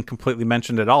just haven't completely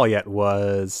mentioned at all yet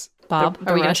was... Bob.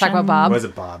 Are we going to talk about Russian? Bob? Was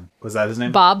it Bob? Was that his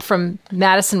name? Bob from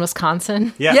Madison,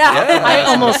 Wisconsin. Yeah. I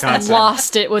almost Wisconsin.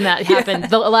 lost it when that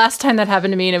happened. The last time that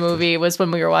happened to me in a movie was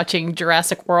when we were watching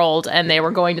Jurassic World and they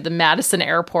were going to the Madison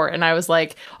airport. And I was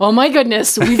like, oh my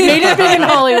goodness, we've made it big in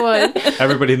Hollywood.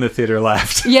 Everybody in the theater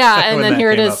laughed. Yeah, and then that here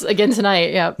it came is up. again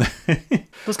tonight. Yep.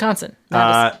 Wisconsin.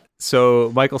 Madison.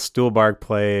 So Michael Stuhlbarg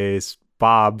plays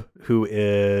Bob, who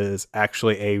is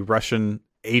actually a Russian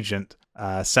agent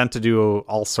sent to do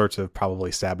all sorts of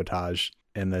probably sabotage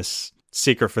in this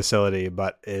secret facility,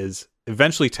 but is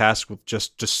eventually tasked with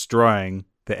just destroying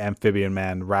the amphibian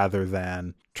man rather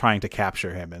than trying to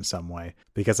capture him in some way.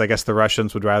 Because I guess the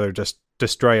Russians would rather just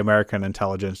destroy American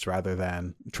intelligence rather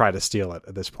than try to steal it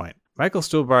at this point. Michael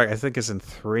Stuhlbarg, I think, is in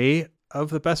 3 of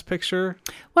the Best Picture.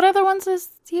 What other ones is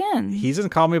he in? He's in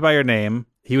Call Me By Your Name.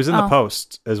 He was in The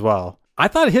Post as well. I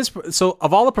thought so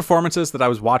of all the performances that I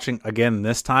was watching again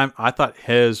this time, I thought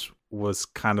his was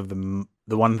kind of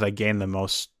the one that I gained the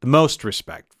most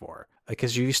respect for.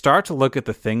 Because you start to look at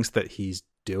the things that he's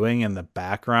doing in the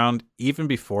background, even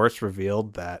before it's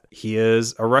revealed that he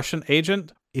is a Russian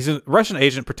agent, he's a Russian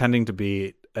agent pretending to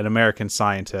be an American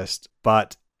scientist,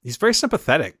 but he's very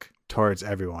sympathetic towards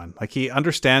everyone. Like, he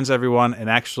understands everyone and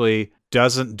actually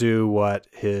doesn't do what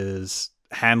his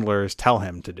handlers tell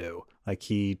him to do. Like,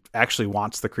 he actually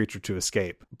wants the creature to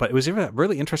escape. But it was even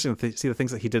really interesting to see the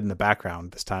things that he did in the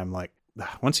background this time. Like,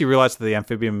 once he realized that the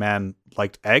amphibian man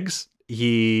liked eggs,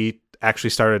 he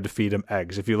actually started to feed him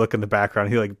eggs. If you look in the background,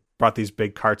 he like brought these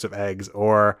big carts of eggs.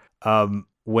 Or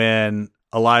when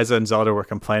Eliza and Zelda were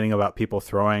complaining about people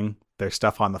throwing their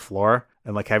stuff on the floor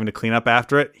and like having to clean up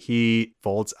after it, he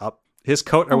folds up his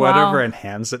coat or whatever and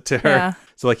hands it to her. Yeah.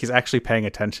 So like he's actually paying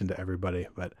attention to everybody.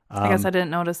 But I guess I didn't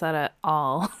notice that at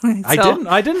all. I didn't.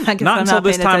 I guess Not I'm until not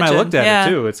this paying time I attention. looked at it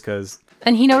too. It's because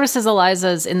And he notices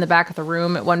Eliza's in the back of the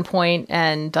room at one point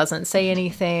and doesn't say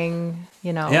anything,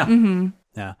 you know. yeah,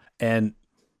 yeah, and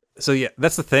so yeah,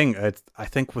 that's the thing. I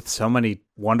think with so many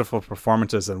wonderful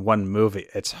performances in one movie,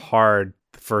 it's hard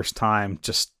the first time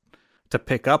just to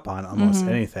pick up on almost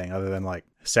anything other than like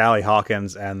Sally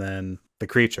Hawkins and then the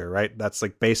creature, right? That's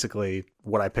like basically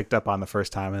what I picked up on the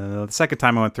first time. And then the second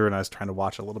time I went through and I was trying to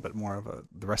watch a little bit more of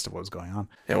the rest of what was going on.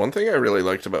 Yeah, one thing I really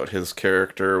liked about his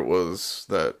character was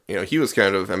that, you know, he was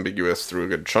kind of ambiguous through a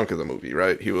good chunk of the movie,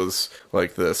 right? He was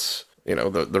like this, you know,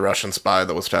 the Russian spy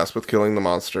that was tasked with killing the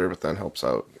monster, but then helps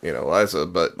out, you know, Eliza.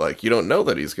 But like, you don't know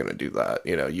that he's going to do that.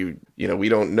 You know, we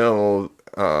don't know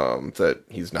that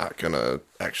he's not going to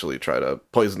actually try to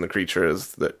poison the creatures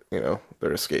that, you know,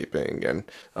 they're escaping. And,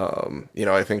 you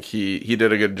know, I think he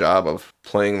did a good job of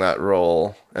playing that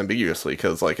role ambiguously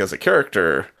because, like, as a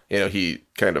character, you know, he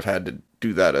kind of had to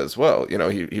do that as well. You know,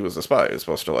 he was a spy. He was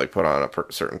supposed to, like, put on a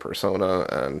certain persona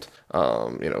and,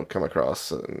 you know, come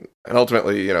across. And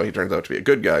ultimately, you know, he turns out to be a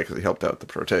good guy because he helped out the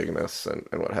protagonists and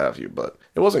what have you. But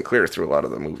it wasn't clear through a lot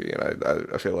of the movie. And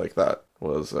I feel like that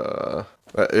was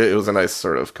it was a nice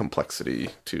sort of complexity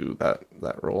to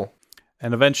that role.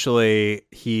 And eventually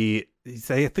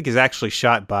I think he's actually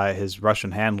shot by his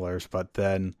Russian handlers, but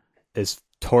then is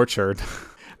tortured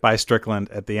by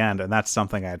Strickland at the end. And that's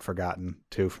something I had forgotten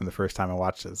too from the first time I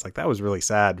watched it. It's like, that was really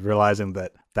sad, realizing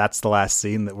that that's the last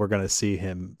scene that we're going to see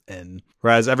him in.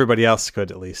 Whereas everybody else could,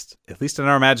 at least in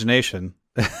our imagination,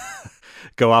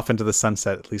 go off into the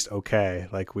sunset at least okay.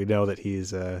 Like, we know that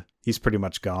he's pretty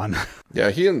much gone. Yeah,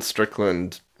 he and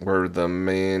Strickland were the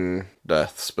main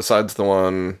deaths, besides the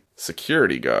one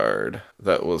security guard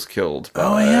that was killed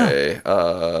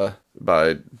by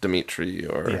Dimitri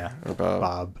or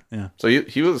Bob. Yeah. So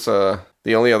he was the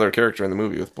only other character in the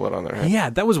movie with blood on their head. Yeah,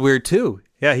 that was weird too.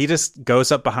 Yeah, he just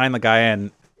goes up behind the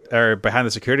guy or behind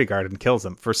the security guard and kills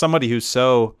him. For somebody who's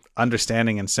so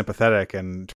understanding and sympathetic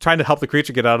and trying to help the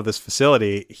creature get out of this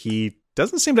facility, he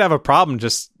doesn't seem to have a problem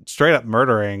just straight up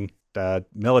murdering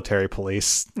military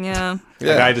police. Yeah. The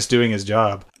guy just doing his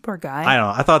job. Poor guy. I don't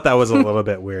know. I thought that was a little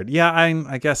bit weird. Yeah,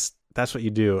 I guess that's what you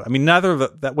do. I mean,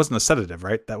 that wasn't a sedative,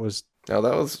 right? That was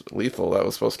lethal. That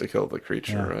was supposed to kill the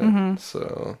creature, right? Mm-hmm.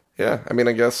 So, yeah, I mean,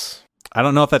 I guess I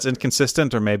don't know if that's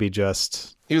inconsistent or maybe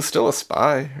just he was still a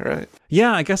spy, right?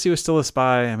 Yeah, I guess he was still a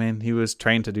spy. I mean, he was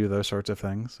trained to do those sorts of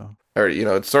things. So, or you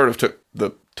know, it sort of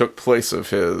took place of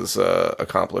his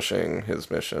accomplishing his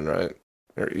mission, right?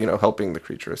 Or, you know, helping the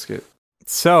creature escape.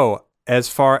 So,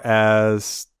 based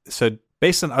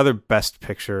on other Best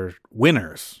Picture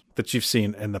winners that you've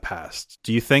seen in the past,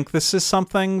 do you think this is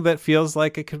something that feels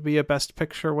like it could be a Best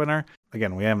Picture winner?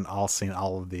 Again, we haven't all seen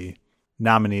all of the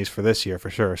nominees for this year for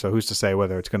sure, so who's to say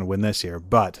whether it's going to win this year?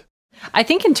 But I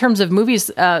think in terms of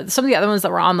movies, some of the other ones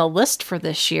that were on the list for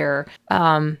this year,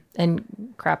 and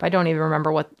crap, I don't even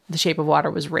remember what The Shape of Water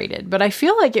was rated, but I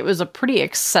feel like it was a pretty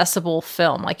accessible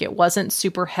film. Like, it wasn't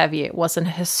super heavy. It wasn't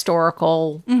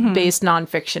historical based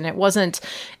nonfiction. It wasn't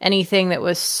anything that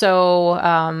was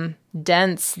so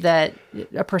dense that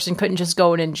a person couldn't just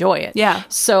go and enjoy it. Yeah.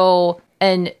 So,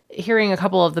 and hearing a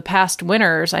couple of the past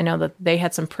winners, I know that they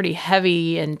had some pretty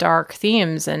heavy and dark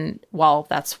themes. And while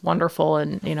that's wonderful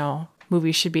and, you know,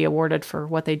 movies should be awarded for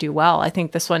what they do well, I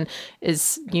think this one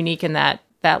is unique in that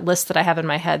list that I have in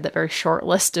my head, that very short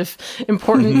list of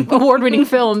important award-winning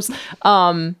films,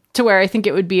 to where I think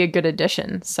it would be a good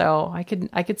addition. So I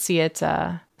could see it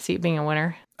being a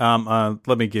winner.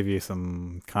 Let me give you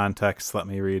some context. Let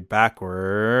me read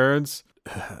backwards.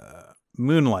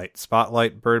 Moonlight,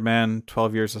 Spotlight, Birdman,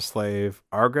 12 Years a Slave,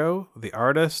 Argo, The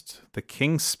Artist, The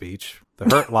King's Speech, The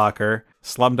Hurt Locker,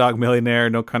 Slumdog Millionaire,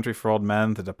 No Country for Old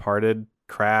Men, The Departed,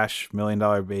 Crash, $1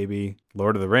 Million Baby,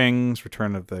 Lord of the Rings,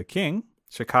 Return of the King,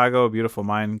 Chicago, Beautiful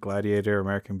Mind, Gladiator,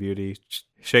 American Beauty,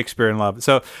 Shakespeare in Love.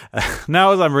 So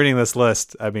now as I'm reading this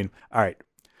list, I mean, all right.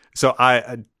 So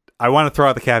I want to throw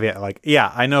out the caveat, like,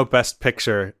 yeah, I know Best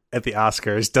Picture at the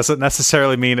Oscars doesn't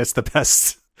necessarily mean it's the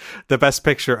best the best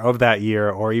picture of that year,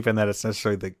 or even that it's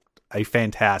necessarily a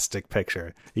fantastic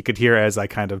picture. You could hear as I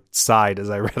kind of sighed as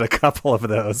I read a couple of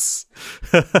those.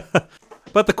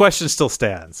 But the question still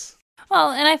stands.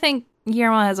 Well, and I think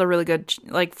Guillermo has a really good,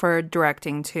 like, for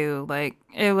directing too. Like,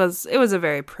 it was a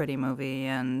very pretty movie,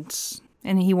 and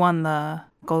he won the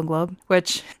Golden Globe,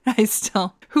 which I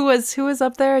still... Who was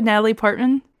up there? Natalie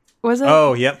Portman? Was it?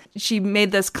 Oh, yep. She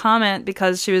made this comment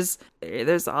because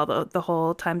there's all the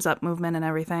whole Time's Up movement and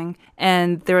everything.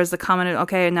 And there was the comment,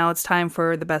 okay, now it's time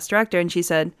for the best director. And she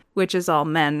said, which is all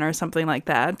men or something like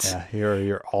that. Yeah,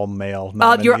 you're all male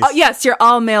nominees. You're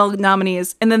all male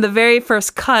nominees. And then the very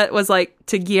first cut was like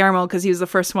to Guillermo because he was the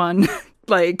first one.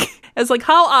 Like, it's like,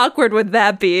 how awkward would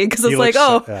that be? Because it's like,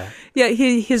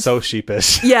 he's so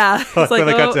sheepish. Yeah. It's like, when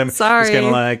they cut to him, sorry. He's kind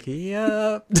of like,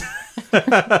 yep.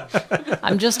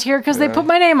 I'm just here because they put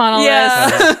my name on a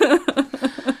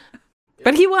list.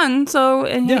 But he won, so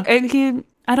and he,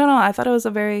 I don't know. I thought it was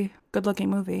a very good-looking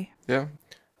movie. Yeah.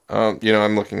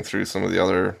 I'm looking through some of the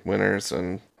other winners,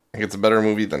 and I think it's a better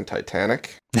movie than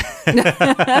Titanic.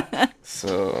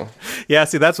 So. Yeah,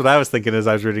 see, that's what I was thinking as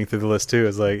I was reading through the list, too.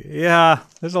 Is like, yeah,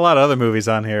 there's a lot of other movies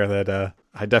on here that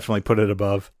I definitely put it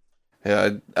above.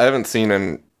 Yeah, I haven't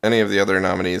seen any of the other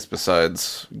nominees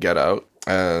besides Get Out,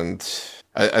 and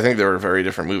I think they were very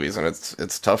different movies, and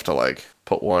it's tough to, like,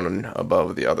 put one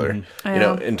above the other.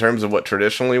 Mm-hmm. In terms of what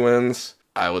traditionally wins,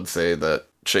 I would say that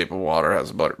Shape of Water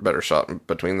has a better shot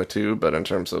between the two, but in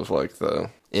terms of, like, the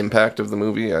impact of the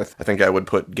movie, I think I would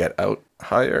put Get Out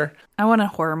higher. I want a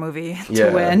horror movie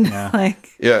to win.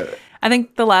 Yeah. I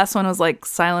think the last one was like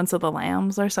Silence of the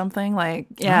Lambs or something. Like,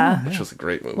 yeah. Which was a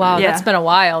great movie. Wow, that's been a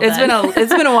while. It's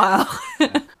been a while.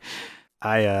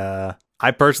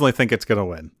 I personally think it's gonna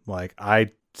win. Like,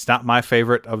 it's not my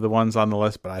favorite of the ones on the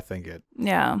list, but I think it.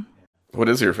 Yeah. What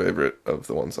is your favorite of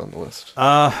the ones on the list?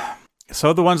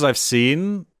 So the ones I've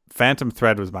seen, Phantom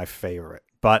Thread was my favorite,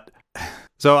 but.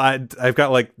 So I've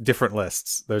got like different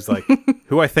lists. There's like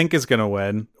who I think is going to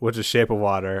win, which is Shape of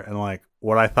Water, and like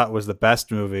what I thought was the best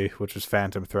movie, which was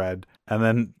Phantom Thread, and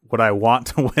then what I want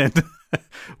to win,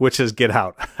 which is Get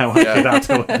Out. I want Get Out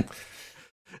to win.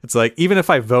 It's like, even if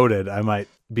I voted, I might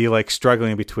be like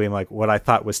struggling between like what I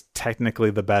thought was technically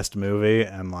the best movie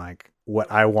and like what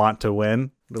I want to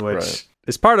win, which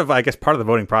is part of the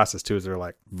voting process too, is they're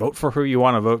like, vote for who you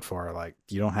want to vote for. Like,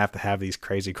 you don't have to have these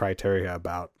crazy criteria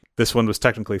about this one was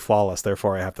technically flawless,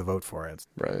 therefore I have to vote for it.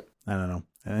 Right. I don't know.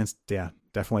 And it's,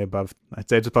 definitely above. I'd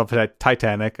say it's above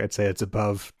Titanic. I'd say it's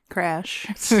above Crash.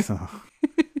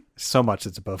 So much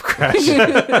it's above Crash.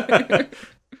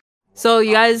 So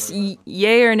you guys,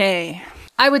 yay or nay?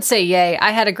 I would say yay.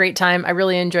 I had a great time. I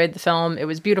really enjoyed the film. It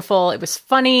was beautiful. It was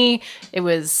funny. It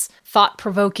was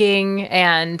thought-provoking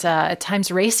and at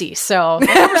times racy. So it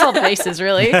covers all the bases,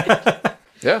 really.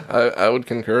 Yeah, I would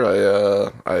concur.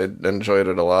 I enjoyed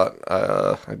it a lot.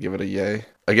 I'd give it a yay.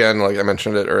 Again, like I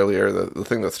mentioned it earlier, the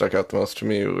thing that stuck out the most to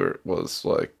me was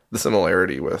like the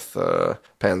similarity with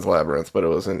Pan's Labyrinth, but it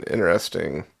was an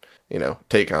interesting,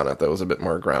 take on it that was a bit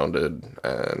more grounded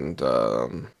and a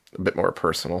bit more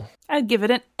personal. I'd give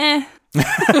it an eh.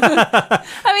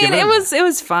 I mean, it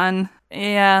was fun.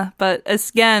 Yeah, but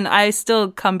again, I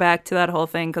still come back to that whole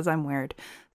thing because I'm weird.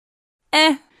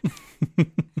 Eh.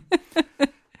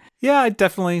 Yeah, I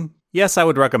definitely. Yes, I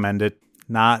would recommend it.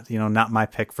 Not my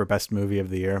pick for best movie of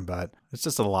the year, but it's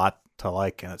just a lot to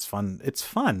like, and it's fun. It's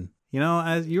fun.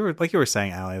 As you were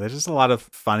saying, Allie, there's just a lot of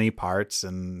funny parts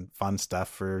and fun stuff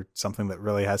for something that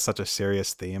really has such a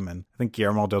serious theme. And I think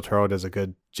Guillermo del Toro does a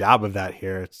good job of that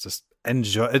here. It's just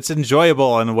it's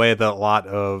enjoyable in a way that a lot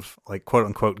of like quote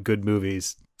unquote good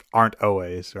movies aren't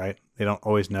always, right? They don't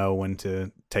always know when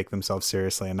to take themselves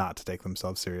seriously and not to take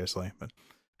themselves seriously. But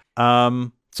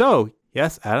so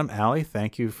yes, Adam, Allie,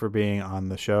 thank you for being on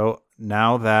the show.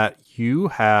 Now that you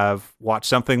have watched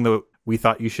something that we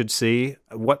thought you should see,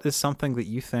 what is something that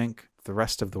you think the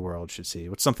rest of the world should see?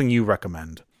 What's something you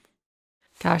recommend?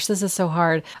 Gosh, this is so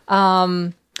hard.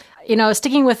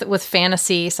 Sticking with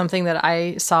fantasy, something that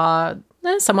I saw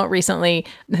somewhat recently,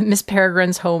 Miss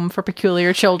Peregrine's Home for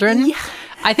Peculiar Children. Yeah.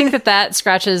 I think that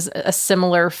scratches a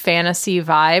similar fantasy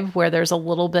vibe where there's a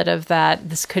little bit of that,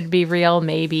 this could be real,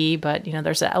 maybe, but,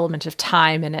 there's an element of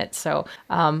time in it. So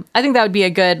I think that would be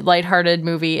a good, lighthearted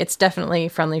movie. It's definitely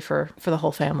friendly for the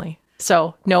whole family.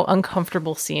 So no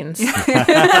uncomfortable scenes.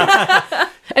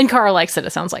 And Cara likes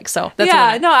it sounds like. So that's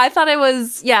I thought it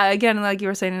was, again, like you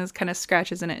were saying, it was kind of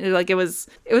scratches in it. Like it was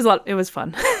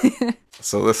fun.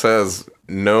 So this has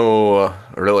no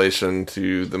relation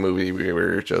to the movie we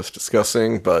were just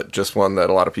discussing, but just one that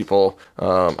a lot of people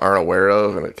aren't aware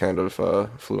of, and it kind of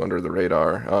flew under the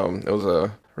radar. It was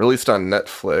a released on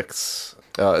Netflix.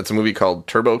 It's a movie called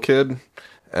Turbo Kid,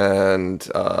 and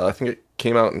I think it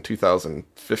came out in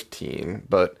 2015,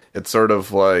 but it's sort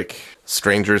of like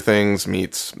Stranger Things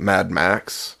meets Mad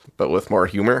Max, but with more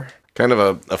humor. Kind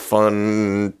of a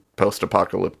fun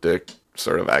post-apocalyptic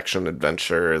sort of action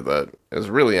adventure that is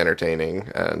really entertaining,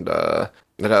 and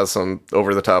it has some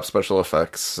over-the-top special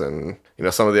effects, and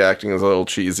some of the acting is a little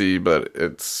cheesy, but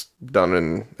it's done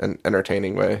in an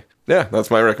entertaining way. Yeah,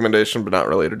 that's my recommendation, but not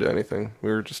related to anything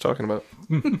we were just talking about.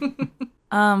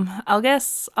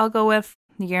 I'll go with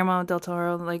Guillermo del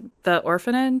Toro, like The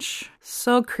Orphanage.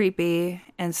 So creepy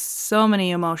and so many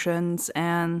emotions,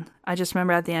 and I just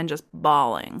remember at the end just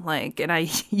bawling, and I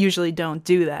usually don't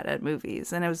do that at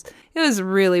movies, and it was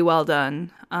really well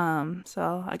done.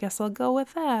 So I guess I'll go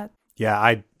with that. Yeah,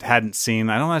 I hadn't seen.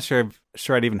 I'm not sure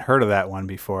I'd even heard of that one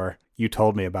before you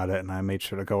told me about it, and I made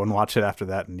sure to go and watch it after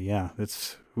that. And yeah,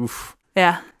 it's oof.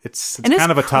 Yeah, it's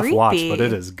kind of a tough watch, but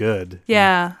it is good.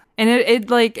 Yeah. And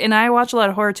and I watch a lot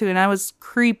of horror too, and I was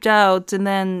creeped out, and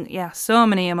then so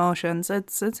many emotions.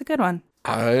 It's a good one.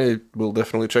 I will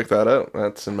definitely check that out.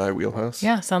 That's in my wheelhouse.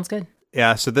 Yeah, sounds good.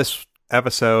 Yeah, so this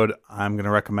episode, I'm going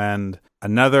to recommend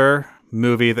another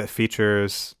movie that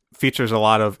features a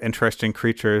lot of interesting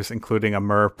creatures, including a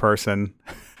mer person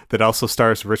that also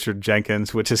stars Richard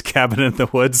Jenkins, which is Cabin in the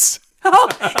Woods. Oh,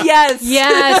 yes.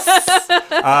 Yes. It's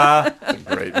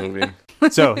a great movie.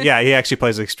 So, yeah, he actually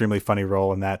plays an extremely funny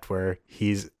role in that, where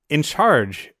he's in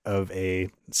charge of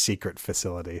a secret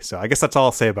facility. So I guess that's all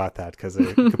I'll say about that, because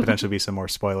there could potentially be some more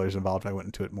spoilers involved if I went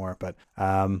into it more. But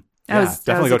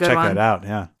definitely go check that out.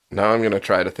 Yeah. Now I'm going to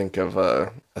try to think of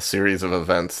a series of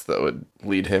events that would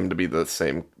lead him to be the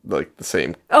same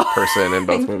person in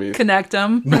both movies. Connect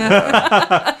them.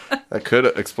 That could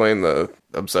explain the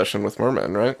obsession with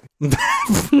mermen, right?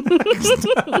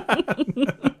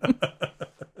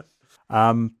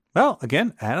 Well,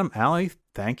 again, Adam, Allie,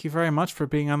 thank you very much for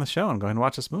being on the show and going to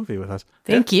watch this movie with us.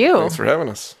 Thank you. Thanks for having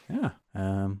us. Yeah.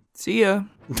 See ya.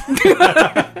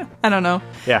 I don't know.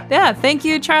 Yeah. Yeah. Thank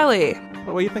you, Charlie.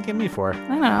 What were you thanking me for? I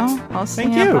don't know. I'll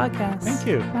sing Thank you. a podcast. Thank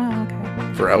you. Oh,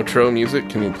 okay. For outro music,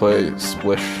 can you play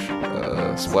Splish,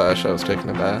 Splash, I Was Taking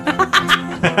a Bath?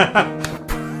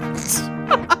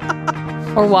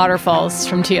 Or Waterfalls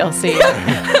from TLC.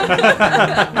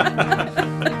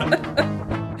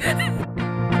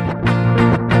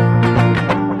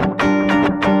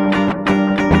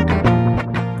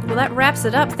 Well, that wraps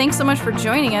it up. Thanks so much for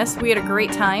joining us. We had a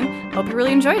great time. Hope you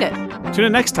really enjoyed it. Tune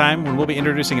in next time when we'll be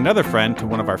introducing another friend to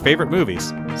one of our favorite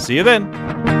movies. See you then.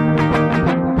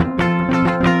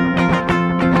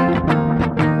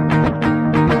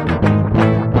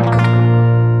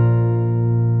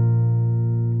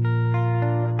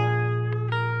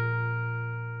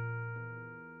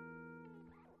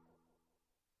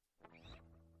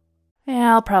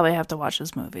 Yeah, I'll probably have to watch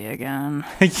this movie again.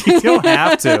 You don't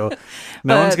have to.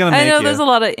 No one's going to make you. I know there's a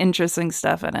lot of interesting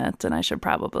stuff in it, and I should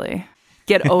probably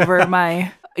get over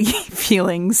my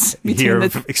feelings between Your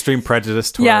extreme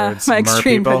prejudice towards my mer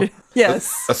extreme people. prejudice.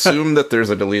 Yes. Assume that there's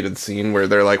a deleted scene where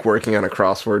they're working on a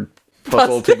crossword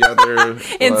puzzle together.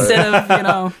 Instead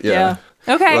of, Yeah.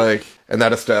 Okay. And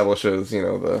that establishes,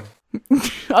 the...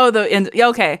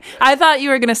 Okay. I thought you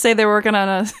were going to say they were working on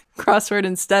a crossword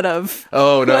instead of...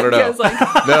 Oh, no. I was like,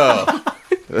 No.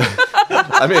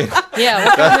 I mean... Yeah,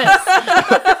 what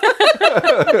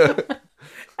miss?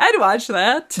 I'd watch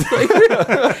that.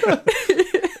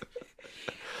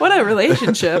 What a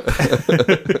relationship.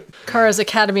 Kara's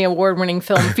Academy Award-winning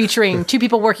film featuring two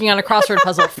people working on a crossword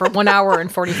puzzle for 1 hour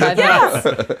and 45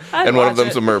 minutes. And one of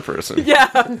them's a mer person.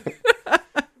 Yeah.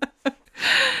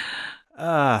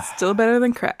 Still better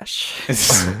than Crash.